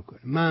پرداخت نمیکنه.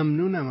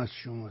 ممنونم از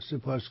شما،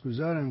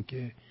 سپاسگزارم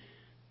که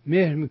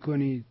مهر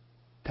میکنید،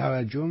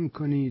 توجه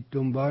میکنید،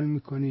 دنبال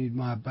میکنید،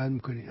 محبت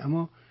میکنید،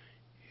 اما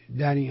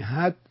در این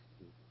حد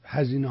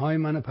هزینه های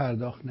منو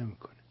پرداخت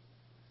نمیکنه.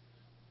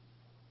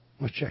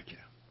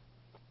 متشکرم.